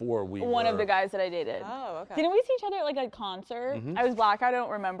paths before we. One of the guys that I dated. Oh, okay. Didn't we see each other at like a concert? I was blackout. I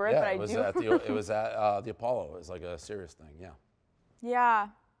don't remember it, Yeah, but I it was do. it was at the Apollo. It was like a serious thing. Yeah. Yeah.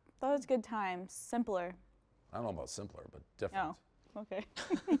 That was good times. Simpler. I don't know about simpler, but different. Oh, okay.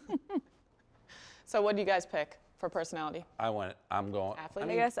 So what do you guys pick for personality? I'm going. Athlete?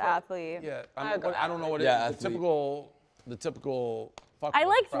 I guess athlete. Yeah. I would go I don't know what it Yeah, is. The typical. Fuck I boy,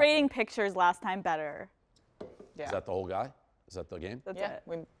 liked frat rating boy. pictures last time better. Yeah. Is that the whole guy? Is that the game? That's Yeah. it.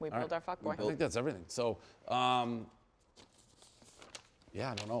 We All build right. our fuckboy. I think that's everything. So, yeah,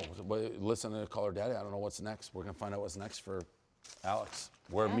 I don't know. Listen to Call Her Daddy. I don't know what's next. We're gonna find out what's next for Alex.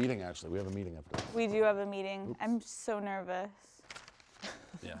 We're meeting actually. We have a meeting after this. We do have a meeting. I'm so nervous.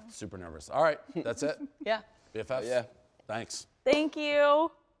 Yeah, super nervous. All right, that's it. Yeah. BFFs. Yeah. Thanks. Thank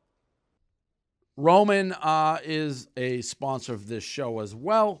you. Roman is a sponsor of this show as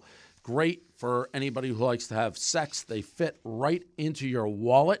well. Great for anybody who likes to have sex. They fit right into your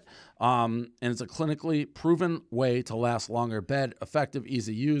wallet. And it's a clinically proven way to last longer in bed. Effective,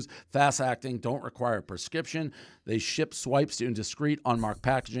 easy to use, fast acting, don't require a prescription. They ship swipes to you in discreet, unmarked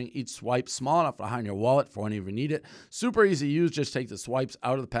packaging. Each swipe small enough to hide in your wallet for whenever you need it. Super easy to use. Just take the swipes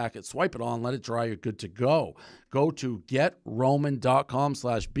out of the packet, swipe it on, let it dry. You're good to go. Go to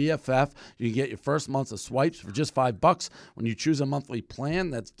getroman.com/BFF. You can get your first month of swipes for just $5 when you choose a monthly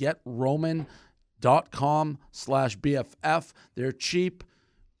plan. That's getroman.com/BFF. They're cheap.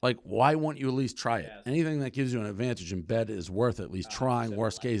 Like, why won't you at least try it? Anything that gives you an advantage in bed is worth at least trying.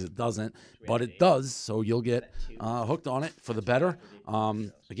 Worst case, it doesn't, but it does, so you'll get hooked on it for the better.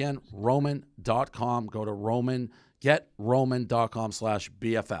 Again, Roman.com. Go to Roman,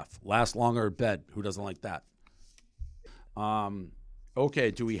 getroman.com/BFF. Last longer in bed. Who doesn't like that? Okay,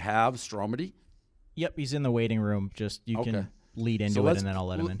 do we have Stromedy? Yep, he's in the waiting room. Just you can lead into it, and then I'll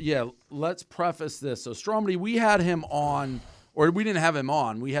let him in. Yeah, let's preface this. So Stromedy, we had him on. Or we didn't have him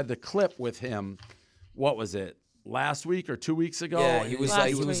on. We had the clip with him. What was it? Last week or 2 weeks ago? Yeah, he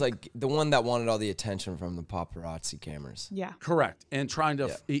was like the one that wanted all the attention from the paparazzi cameras. Yeah. Correct. And trying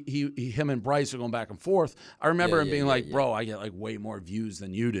to him and Bryce are going back and forth. I remember him being like, "Bro, I get like way more views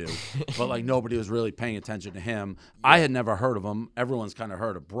than you do." But like nobody was really paying attention to him. I had never heard of him. Everyone's kind of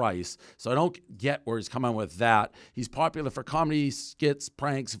heard of Bryce. So I don't get where he's coming with that. He's popular for comedy, skits,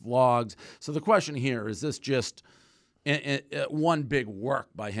 pranks, vlogs. So the question here is this just one big work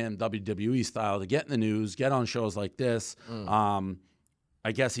by him, WWE style, to get in the news, get on shows like this.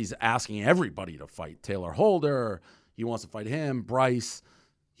 I guess he's asking everybody to fight. Taylor Holder, he wants to fight him. Bryce,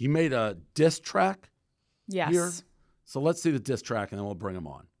 he made a diss track here. So let's see the diss track, and then we'll bring him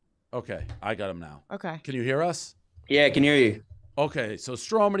on. Okay, I got him now. Okay. Can you hear us? Yeah, I can hear you. Okay, so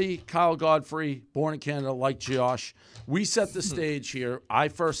Stromedy, Kyle Godfrey, born in Canada, like Josh. We set the stage here. I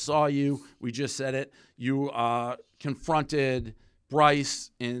first saw you. We just said it. You confronted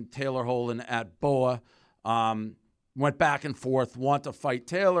Bryce and Taylor Holden at BOA. Went back and forth, want to fight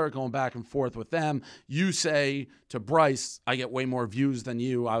Taylor, going back and forth with them. You say to Bryce, I get way more views than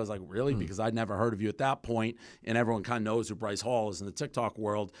you. I was like, really? Because I'd never heard of you at that point, and everyone kind of knows who Bryce Hall is in the TikTok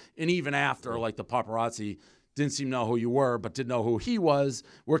world. And even after, like, the paparazzi didn't seem to know who you were, but did know who he was.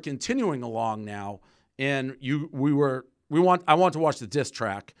 We're continuing along now, and I want to watch the diss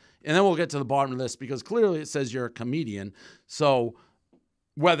track, and then we'll get to the bottom of this, because clearly it says you're a comedian. So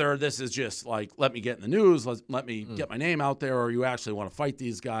whether this is just like, let me get in the news, let me get my name out there, or you actually want to fight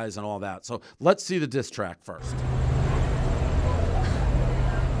these guys and all that. So let's see the diss track first.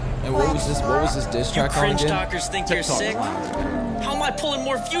 And what was this diss track on again? Cringe talkers think you're sick? How am I pulling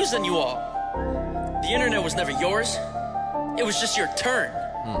more views than you all? The internet was never yours. It was just your turn.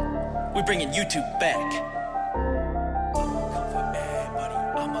 We're bringing YouTube back.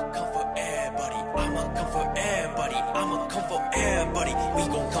 We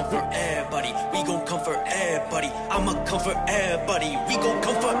gon' comfort everybody. We gon' comfort everybody. I'ma comfort everybody. We gon'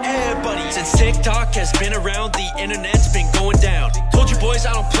 comfort everybody. Since TikTok has been around, the internet's been going down. Told you boys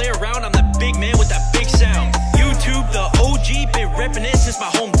I don't play around. I'm that big man with that big sound. YouTube, the OG, been reppin' it since my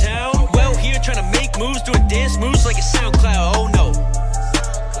hometown. Well, here trying to make moves, doing dance moves like a SoundCloud. Oh no.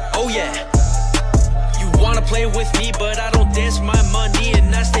 Oh yeah. You wanna play with me, but I don't dance for my money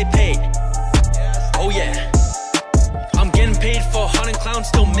and I stay paid. Oh yeah. I'm getting paid for hunting clowns,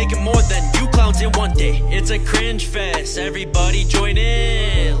 still making more than you clowns in one day. It's a cringe fest, everybody join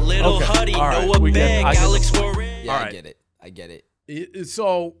in. Little Huddy, Noah Beg, Alex Warren. Yeah, I get it.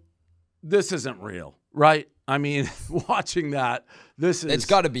 So this isn't real, right? I mean, watching that, it's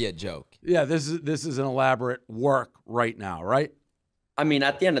got to be a joke. Yeah, this is an elaborate work right now, right? I mean,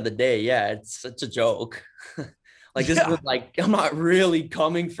 at the end of the day, yeah, it's a joke. Like, this is like, I'm not really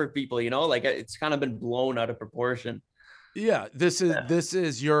coming for people, you know? Like, it's kind of been blown out of proportion. Yeah, this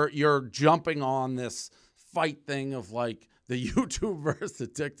is you're jumping on this fight thing of like the YouTube versus the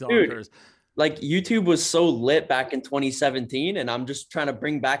TikTokers. Dude, like, YouTube was so lit back in 2017, and I'm just trying to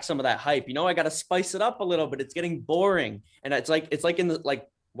bring back some of that hype. You know, I got to spice it up a little bit. It's getting boring, and it's like in the, like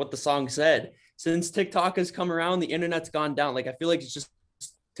what the song said. Since TikTok has come around, the internet's gone down. Like, I feel like it's just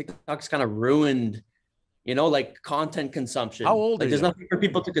TikTok's kind of ruined, you know, like content consumption. How old are you? There's nothing for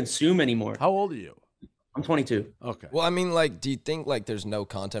people to consume anymore. How old are you? I'm 22. Okay. Well, I mean, like, do you think like there's no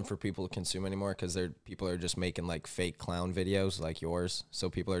content for people to consume anymore because people are just making like fake clown videos like yours? So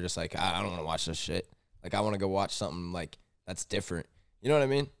people are just like, I don't want to watch this shit. Like, I want to go watch something like that's different. You know what I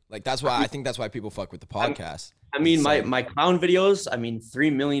mean? Like, that's why I think that's why people fuck with the podcast. I mean, my clown videos, I mean, 3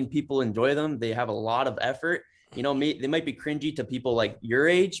 million people enjoy them. They have a lot of effort. You know, they might be cringy to people like your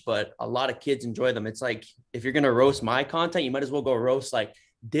age, but a lot of kids enjoy them. It's like, if you're going to roast my content, you might as well go roast like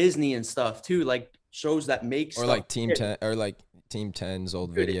Disney and stuff too. Like, shows that make or like Team 10's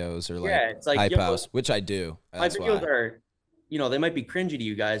old videos or like, it's like Hype House, which I do. That's my videos are, you know, they might be cringy to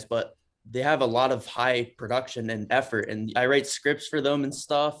you guys, but they have a lot of high production and effort, and I write scripts for them and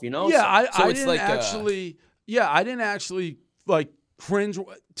stuff, you know? Yeah, I didn't actually like cringe.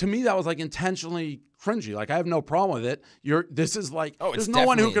 To me, that was like intentionally cringy. Like, I have no problem with it. This is like, there's no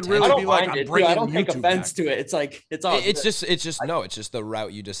one who could really be like, I'm bringing I don't take offense to it. It's like, it's just the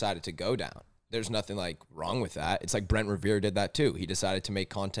route you decided to go down. There's nothing like wrong with that. It's like Brent Revere did that too. He decided to make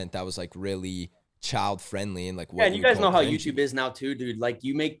content that was like really child friendly and like what. Yeah, and you guys know how YouTube is now too, dude. Like,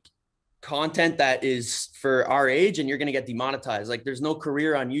 you make content that is for our age and you're gonna get demonetized. Like, there's no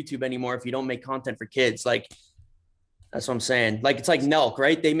career on YouTube anymore if you don't make content for kids. Like, that's what I'm saying. Like, it's like Nelk,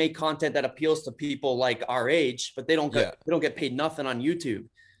 right? They make content that appeals to people like our age, but they don't get paid nothing on YouTube.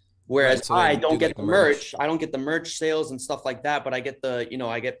 Whereas right, so I don't get the merch. I don't get the merch sales and stuff like that, but I get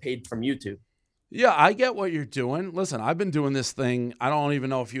I get paid from YouTube. Yeah, I get what you're doing. Listen, I've been doing this thing. I don't even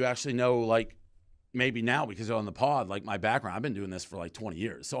know if you actually know, like, maybe now because you're on the pod, like my background. I've been doing this for like 20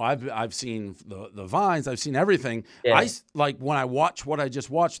 years. So I've seen the Vines. I've seen everything. Yeah. Like, when I watch what I just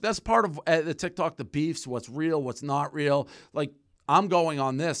watched, that's part of the TikTok, the beefs, what's real, what's not real. Like, I'm going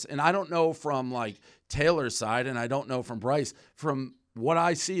on this, and I don't know from like Taylor's side, and I don't know from Bryce. From what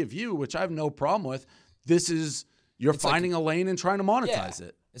I see of you, which I have no problem with, you're finding a lane and trying to monetize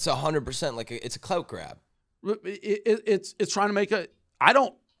it. It's 100% like it's a clout grab. It's trying to make I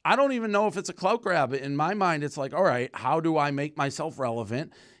don't even know if it's a clout grab. In my mind, it's like, all right, how do I make myself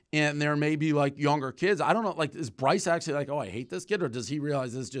relevant? And there may be like younger kids. I don't know. Like, is Bryce actually like, oh, I hate this kid, or does he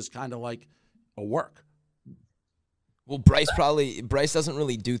realize this is just kind of like a work? Well, Bryce doesn't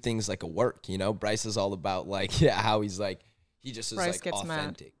really do things like a work. You know, Bryce is all about like, how he's like, He just is Bryce like gets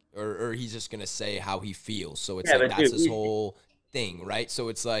authentic, or he's just gonna say how he feels. So it's Yeah, like but that's dude, his whole thing, right? So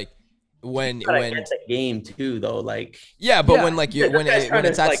it's like when get the game too, though, like when like you when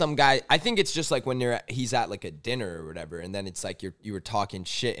it's at like, some guy, I think it's just like when he's at like a dinner or whatever, and then it's like you were talking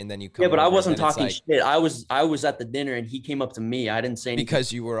shit, and then you come yeah, but I over, wasn't and then talking it's like, shit. I was at the dinner and he came up to me. I didn't say anything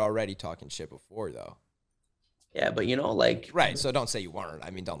because you were already talking shit before, though. Yeah, but you know, like right. So don't say you weren't.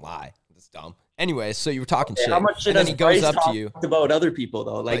 I mean, don't lie. That's dumb. Anyway, so you were talking shit. How much shit and then does he goes Bryce up to you about other people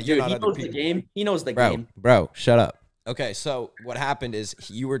though? Like, dude, he knows the game. He knows the game. Bro, shut up. Okay, so what happened is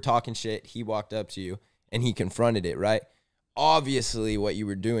you were talking shit. He walked up to you and he confronted it, right? Obviously, what you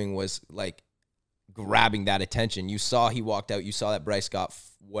were doing was like grabbing that attention. You saw he walked out. You saw that Bryce got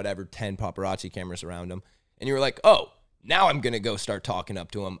 10 paparazzi cameras around him, and you were like, "Oh, now I'm gonna go start talking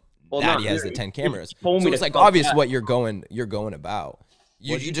up to him." Well, that no, he has dude, the 10 cameras. he told So me it's to like come obvious back. what you're going about.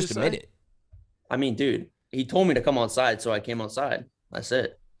 You What'd you just just admit say? it. I mean, dude, he told me to come outside, so I came outside. That's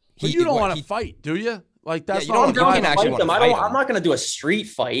it. But you don't want to fight, do you? Like that's you not don't what can I'm actually Fight wanna them. fight him. I'm not gonna do a street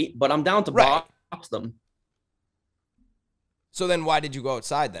fight, but I'm down to Right. box them. So then why did you go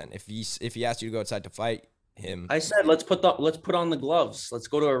outside then? If he asked you to go outside to fight him, I said, let's put on the gloves. Let's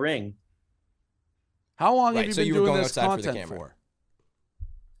go to a ring. How long Right, have you so been you were doing going this outside for the content camera. for?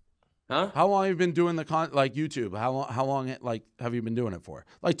 Huh? How long have you been doing like YouTube? How long like have you been doing it for?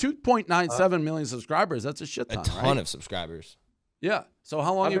 Like 2.97 million subscribers. That's a shit ton. a ton right? of subscribers. Yeah. So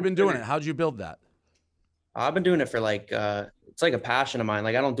how long have you been doing it? How'd you build that? I've been doing it for like it's like a passion of mine.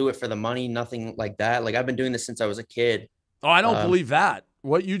 Like I don't do it for the money, nothing like that. Like I've been doing this since I was a kid. Oh, I don't believe that.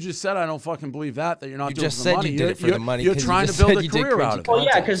 What you just said, I don't fucking believe that you're not You doing it just for said the money. you did it for the money You're 'cause you trying to just build said a you did career cringy out of it. Well,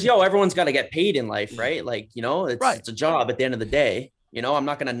 yeah, because everyone's got to get paid in life, right? Like it's a job at the end of the day. You know, I'm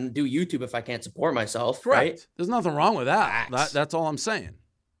not gonna do YouTube if I can't support myself, Correct. right? There's nothing wrong with that. That's all I'm saying.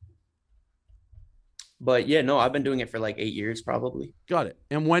 But yeah, no, I've been doing it for like 8 years probably. Got it.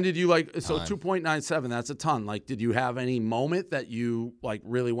 And when did you so Time. 2.97, that's a ton. Like, did you have any moment that you like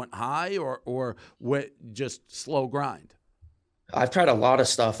really went high or what, just slow grind? I've tried a lot of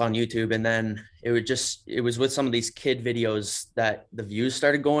stuff on YouTube, and then it was with some of these kid videos that the views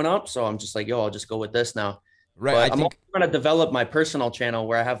started going up. So I'm just like, yo, I'll just go with this now. Right. But I I'm think also trying to develop my personal channel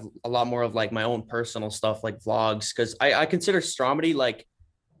where I have a lot more of like my own personal stuff, like vlogs. Cause I consider Stromedy like,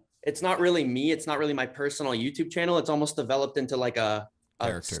 it's not really me. It's not really my personal YouTube channel. It's almost developed into like a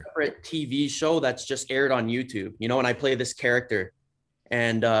separate TV show that's just aired on YouTube, you know, and I play this character.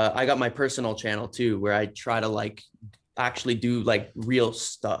 And I got my personal channel too, where I try to like actually do like real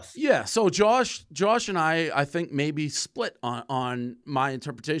stuff. Yeah. So Josh and I think maybe split on my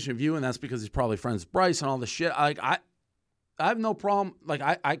interpretation of you, and that's because he's probably friends with Bryce and all the shit. I have no problem. Like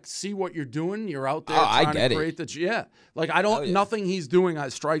I see what you're doing. You're out there trying to create the yeah. Like I don't nothing he's doing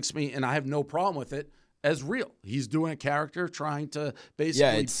strikes me, and I have no problem with it as real. He's doing a character trying to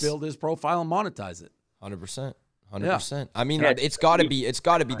basically build his profile and monetize it. 100%. 100%. I mean, it's got to be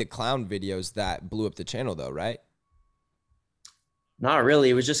the clown videos that blew up the channel though, right? Not really.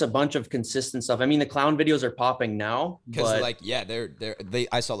 It was just a bunch of consistent stuff. I mean, the clown videos are popping now, Because but like, yeah,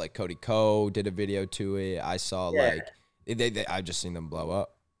 I saw like Cody Ko did a video to it. I saw like I've just seen them blow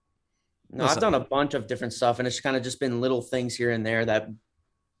up. No, I've done a bunch of different stuff, and it's kind of just been little things here and there that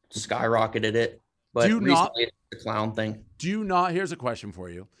skyrocketed it. But recently, it's the clown thing. Do you not? Here's a question for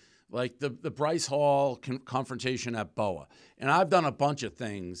you. Like the Bryce Hall confrontation at BOA. And I've done a bunch of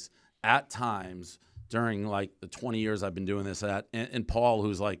things at times during like the 20 years I've been doing this and Paul,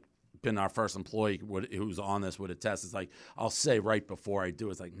 who's like been our first employee who's on this would attest, is like, I'll say right before I do,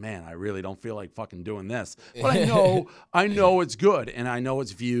 it's like, man, I really don't feel like fucking doing this. But I know it's good and I know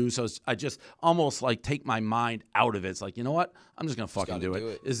it's views. So I just almost like take my mind out of it. It's like, you know what? I'm just going to fucking do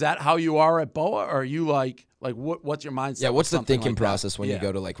it. Is that how you are at BOA? Or are you like what's your mindset? Yeah, what's the thinking like process when you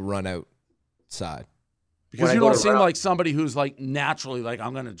go to like run outside? Because you don't seem like somebody who's like naturally like,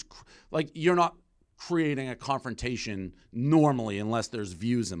 I'm going to, like, you're not creating a confrontation normally unless there's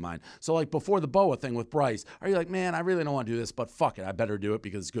views in mind. So like before the BOA thing with Bryce, are you like, man, I really don't want to do this, but fuck it, I better do it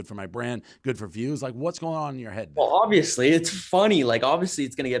because it's good for my brand, good for views? Like what's going on in your head? Well, obviously it's funny. Like obviously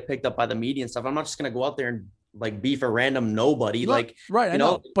it's going to get picked up by the media and stuff. I'm not just going to go out there and like beef a random nobody. No, like, right, I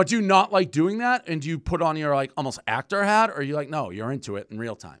know. But do you not like doing that? And do you put on your like almost actor hat, or are you like, no, you're into it in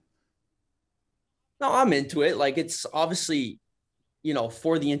real time? No, I'm into it. Like it's obviously, you know,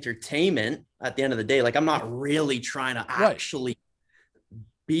 for the entertainment at the end of the day. Like I'm not really trying to actually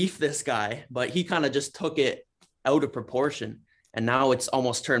beef this guy, but he kind of just took it out of proportion. And now it's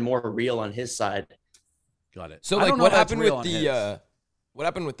almost turned more real on his side. Got it. So like what happened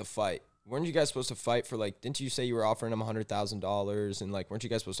with the fight? Weren't you guys supposed to fight for like, didn't you say you were offering him $100,000 and like, weren't you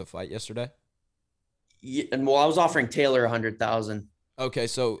guys supposed to fight yesterday? Yeah, and well, I was offering Taylor 100,000. Okay,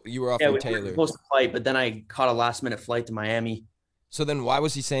 so you were offering we Taylor. were supposed to fight, but then I caught a last minute flight to Miami. So then why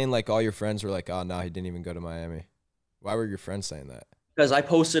was he saying like all your friends were like, oh no, he didn't even go to Miami? Why were your friends saying that? Because I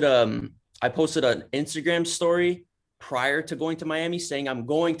posted an Instagram story prior to going to Miami saying I'm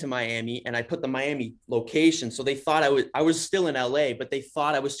going to Miami, and I put the Miami location. So they thought I was still in LA, but they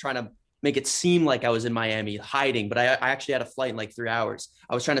thought I was trying to make it seem like I was in Miami hiding, but I actually had a flight in like 3 hours.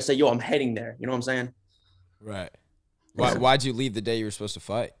 I was trying to say, yo, I'm heading there. You know what I'm saying? Right. Why'd you leave the day you were supposed to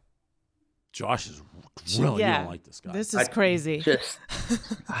fight? Josh is really don't like this guy. This is crazy.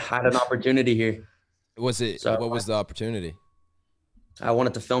 I had an opportunity here. What was the opportunity? I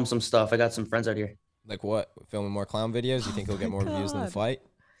wanted to film some stuff. I got some friends out here. Like what? Filming more clown videos? You think he'll get more views than the fight?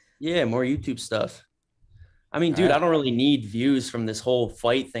 Yeah, more YouTube stuff. I mean, dude, I don't really need views from this whole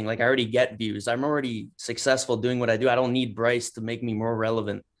fight thing. Like, I already get views. I'm already successful doing what I do. I don't need Bryce to make me more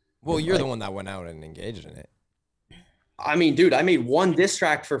relevant. Well, you're the one that went out and engaged in it. I mean, dude, I made one diss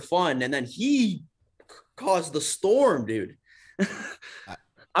track for fun, and then he caused the storm, dude.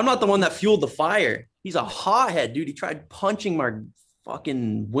 I'm not the one that fueled the fire. He's a hothead, dude. He tried punching my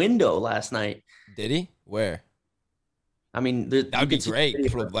fucking window last night. Did he? Where? I mean, that would be great.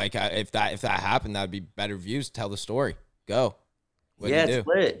 Like, if that happened, that would be better views. Tell the story. Go. Yeah, it's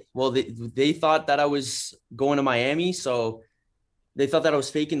lit. Well, they thought that I was going to Miami, so they thought that I was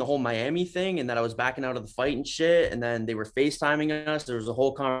faking the whole Miami thing and that I was backing out of the fight and shit. And then they were FaceTiming us. There was a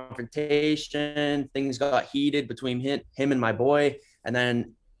whole confrontation. Things got heated between him and my boy. And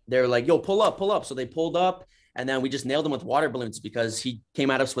then they were like, yo, pull up, pull up. So they pulled up, and then we just nailed him with water balloons because he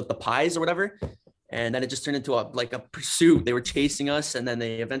came at us with the pies or whatever. And then it just turned into a pursuit. They were chasing us, and then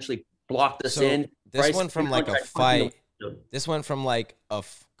they eventually blocked us in. This went from like a fight. This went from like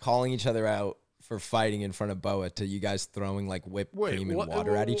calling each other out for fighting in front of Boa to you guys throwing like whipped cream and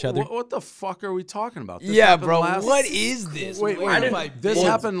water at each other. What the fuck are we talking about? This yeah, bro. What is this? Wait, this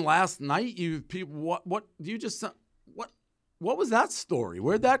happened last night. You people, what? You just what was that story?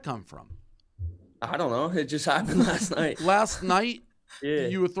 Where'd that come from? I don't know. It just happened last night. Last night. Yeah.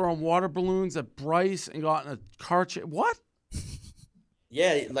 You were throwing water balloons at Bryce and got in a car chase. What?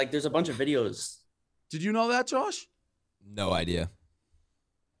 Yeah, like there's a bunch of videos. Did you know that, Josh? No idea.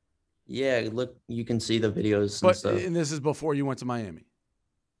 Yeah, look, you can see the videos and stuff. And this is before you went to Miami?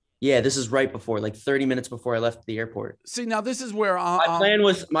 Yeah, this is right before, like 30 minutes before I left the airport. See, now this is where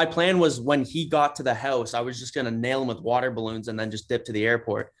my plan was when he got to the house, I was just going to nail him with water balloons and then just dip to the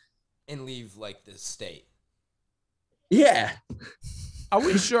airport. And leave, like, the state. Yeah. Are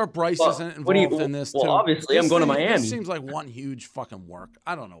we sure Bryce isn't involved in this, too? Well, obviously, I'm going to Miami. This seems like one huge fucking work.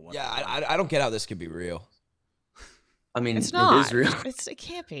 I don't know what. Yeah, I don't get how this could be real. I mean, it's not. It is real. It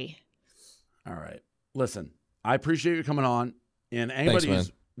can't be. All right. Listen, I appreciate you coming on. And anybody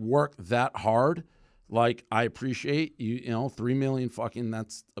who's worked that hard, like, I appreciate you. You know, 3 million fucking,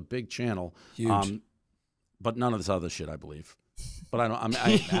 that's a big channel. Huge. But none of this other shit, I believe. But I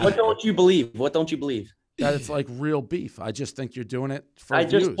don't. What don't you believe? What don't you believe? That it's like real beef. I just think you're doing it for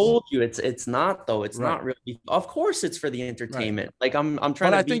views. Just told you it's not though. It's not real beef. Of course, it's for the entertainment. Like I'm trying.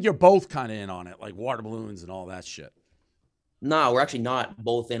 But I think you're both kind of in on it, like water balloons and all that shit. No, we're actually not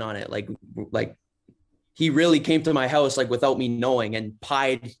both in on it. Like he really came to my house like without me knowing and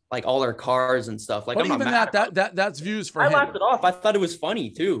pied like all our cars and stuff. Like, but I'm even not mad that's views for I him. laughed it off. I thought it was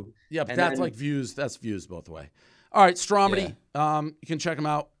funny too. Yeah, but that's like views. That's views both way. All right, Stromedy. Yeah. You can check him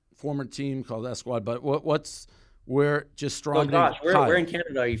out. Former team called S Squad. But where just Stromedy? Oh gosh, where in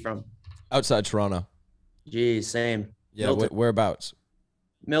Canada are you from? Outside Toronto. Geez, same. Yeah, whereabouts?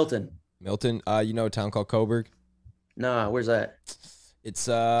 Milton. Milton. You know a town called Coburg? Nah, where's that? It's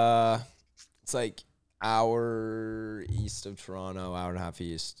like hour east of Toronto, hour and a half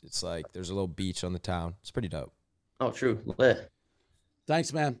east. It's like there's a little beach on the town. It's pretty dope. Oh, true. Lit.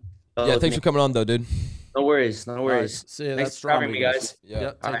 Thanks, man. Yeah, thanks for coming on though, dude. No worries. No worries. Right, see you. Thanks for having me, guys.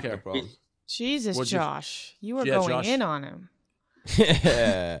 Yeah, take care. No problem. Jesus, Josh. You were going Josh. in on him.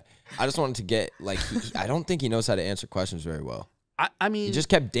 Yeah. I just wanted to get, like, I don't think he knows how to answer questions very well. I mean, he just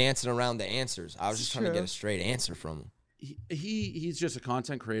kept dancing around the answers. I was just trying to get a straight answer from him. He's just a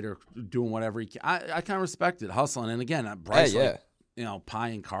content creator doing whatever he can. I kind of respect it, hustling. And again, Bryce, like, you know,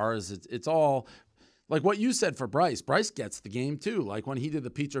 pieing cars. It's all like what you said for Bryce. Bryce gets the game too. Like when he did the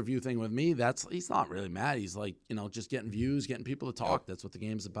pizza review thing with me, he's not really mad. He's like, you know, just getting views, getting people to talk. That's what the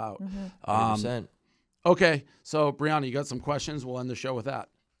game's about. 100%. Okay, so Brianna, you got some questions? We'll end the show with that.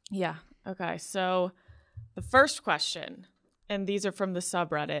 Yeah. Okay. So the first question, and these are from the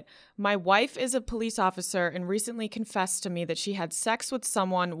subreddit. My wife is a police officer and recently confessed to me that she had sex with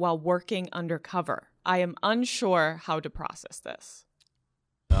someone while working undercover. I am unsure how to process this.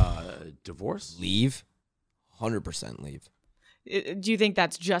 Divorce? Leave? 100% leave. Do you think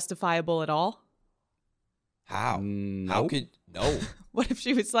that's justifiable at all? How? No. How could no? What if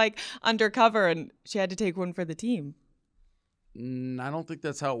she was like undercover and she had to take one for the team? I don't think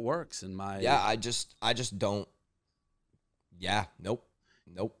that's how it works in my. Yeah, I just don't. Yeah, nope.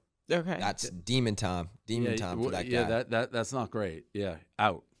 Okay. That's demon time. Demon time for that guy. Yeah, that's not great. Yeah,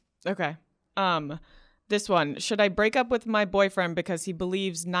 out. Okay. This one. Should I break up with my boyfriend because he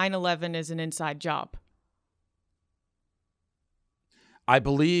believes 9/11 is an inside job? I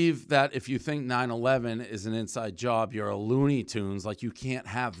believe that if you think 9/11 is an inside job, you're a Looney Tunes. Like, you can't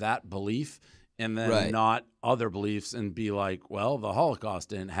have that belief and then not other beliefs and be like, well, the Holocaust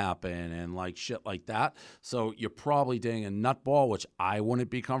didn't happen and like shit like that. So you're probably dating a nutball, which I wouldn't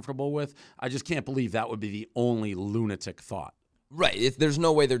be comfortable with. I just can't believe that would be the only lunatic thought. Right. There's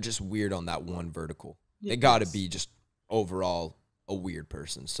no way they're just weird on that one vertical. They got to be just overall a weird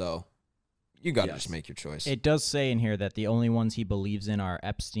person. So you got to just make your choice. It does say in here that the only ones he believes in are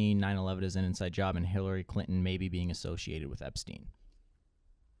Epstein, 9/11 is an inside job, and Hillary Clinton maybe being associated with Epstein.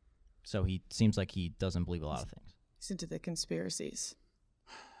 So he seems like he doesn't believe a lot of things. He's into the conspiracies.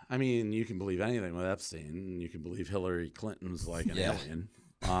 I mean, you can believe anything with Epstein. You can believe Hillary Clinton's like an alien.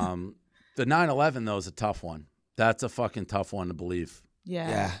 The 9/11, though, is a tough one. That's a fucking tough one to believe.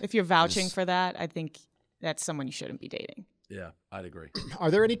 Yeah. If you're vouching for that, I think that's someone you shouldn't be dating. Yeah, I'd agree.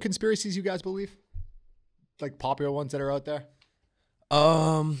 Are there any conspiracies you guys believe? Like popular ones that are out there?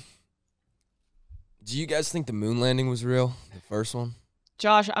 Do you guys think the moon landing was real? The first one?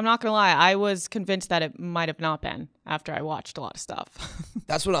 Josh, I'm not going to lie. I was convinced that it might have not been after I watched a lot of stuff.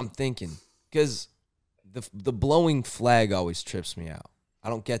 That's what I'm thinking. Because the blowing flag always trips me out. I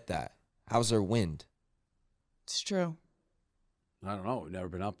don't get that. How's there wind? It's true. I don't know. We've never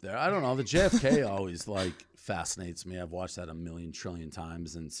been up there. I don't know. The JFK always like fascinates me. I've watched that a million trillion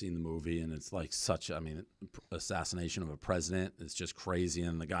times and seen the movie, and it's like assassination of a president. It's just crazy,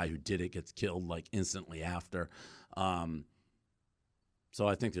 and the guy who did it gets killed like instantly after. So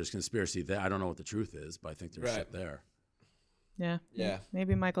I think there's conspiracy there. I don't know what the truth is, but I think there's shit there. Yeah. Yeah.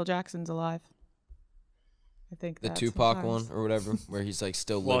 Maybe Michael Jackson's alive. I think the that Tupac sometimes. one or whatever, where he's like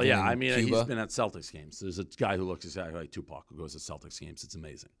still living. Well, yeah, in I mean, Cuba. he's been at Celtics games. There's a guy who looks exactly like Tupac who goes to Celtics games. It's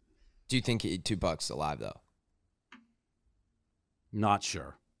amazing. Do you think Tupac's alive though? Not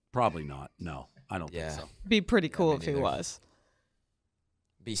sure. Probably not. No, I don't think so. Be pretty cool if he was.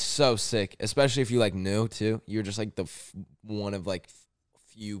 Be so sick, especially if you like knew too. You're just like one of like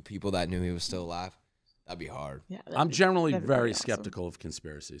few people that knew he was still alive. That'd be hard. Yeah, I'm generally that'd be very awesome. skeptical of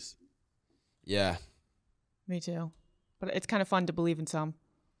conspiracies. Yeah. Me too. But it's kind of fun to believe in some.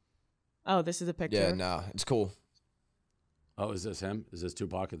 Oh, this is a picture. Yeah, no, it's cool. Oh, is this him? Is this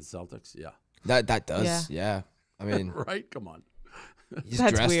Tupac at the Celtics? Yeah. That does. Yeah. I mean, right? Come on. He's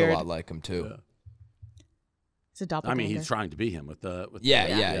That's dressed weird. a lot like him too. Yeah. It's a doppelganger. I mean, he's trying to be him with the.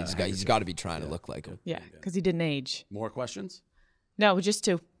 Yeah. He's got to be trying to look like him. Yeah, because he didn't age. More questions? No, just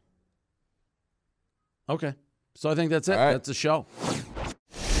two. Okay. So I think that's it. All right. That's the show.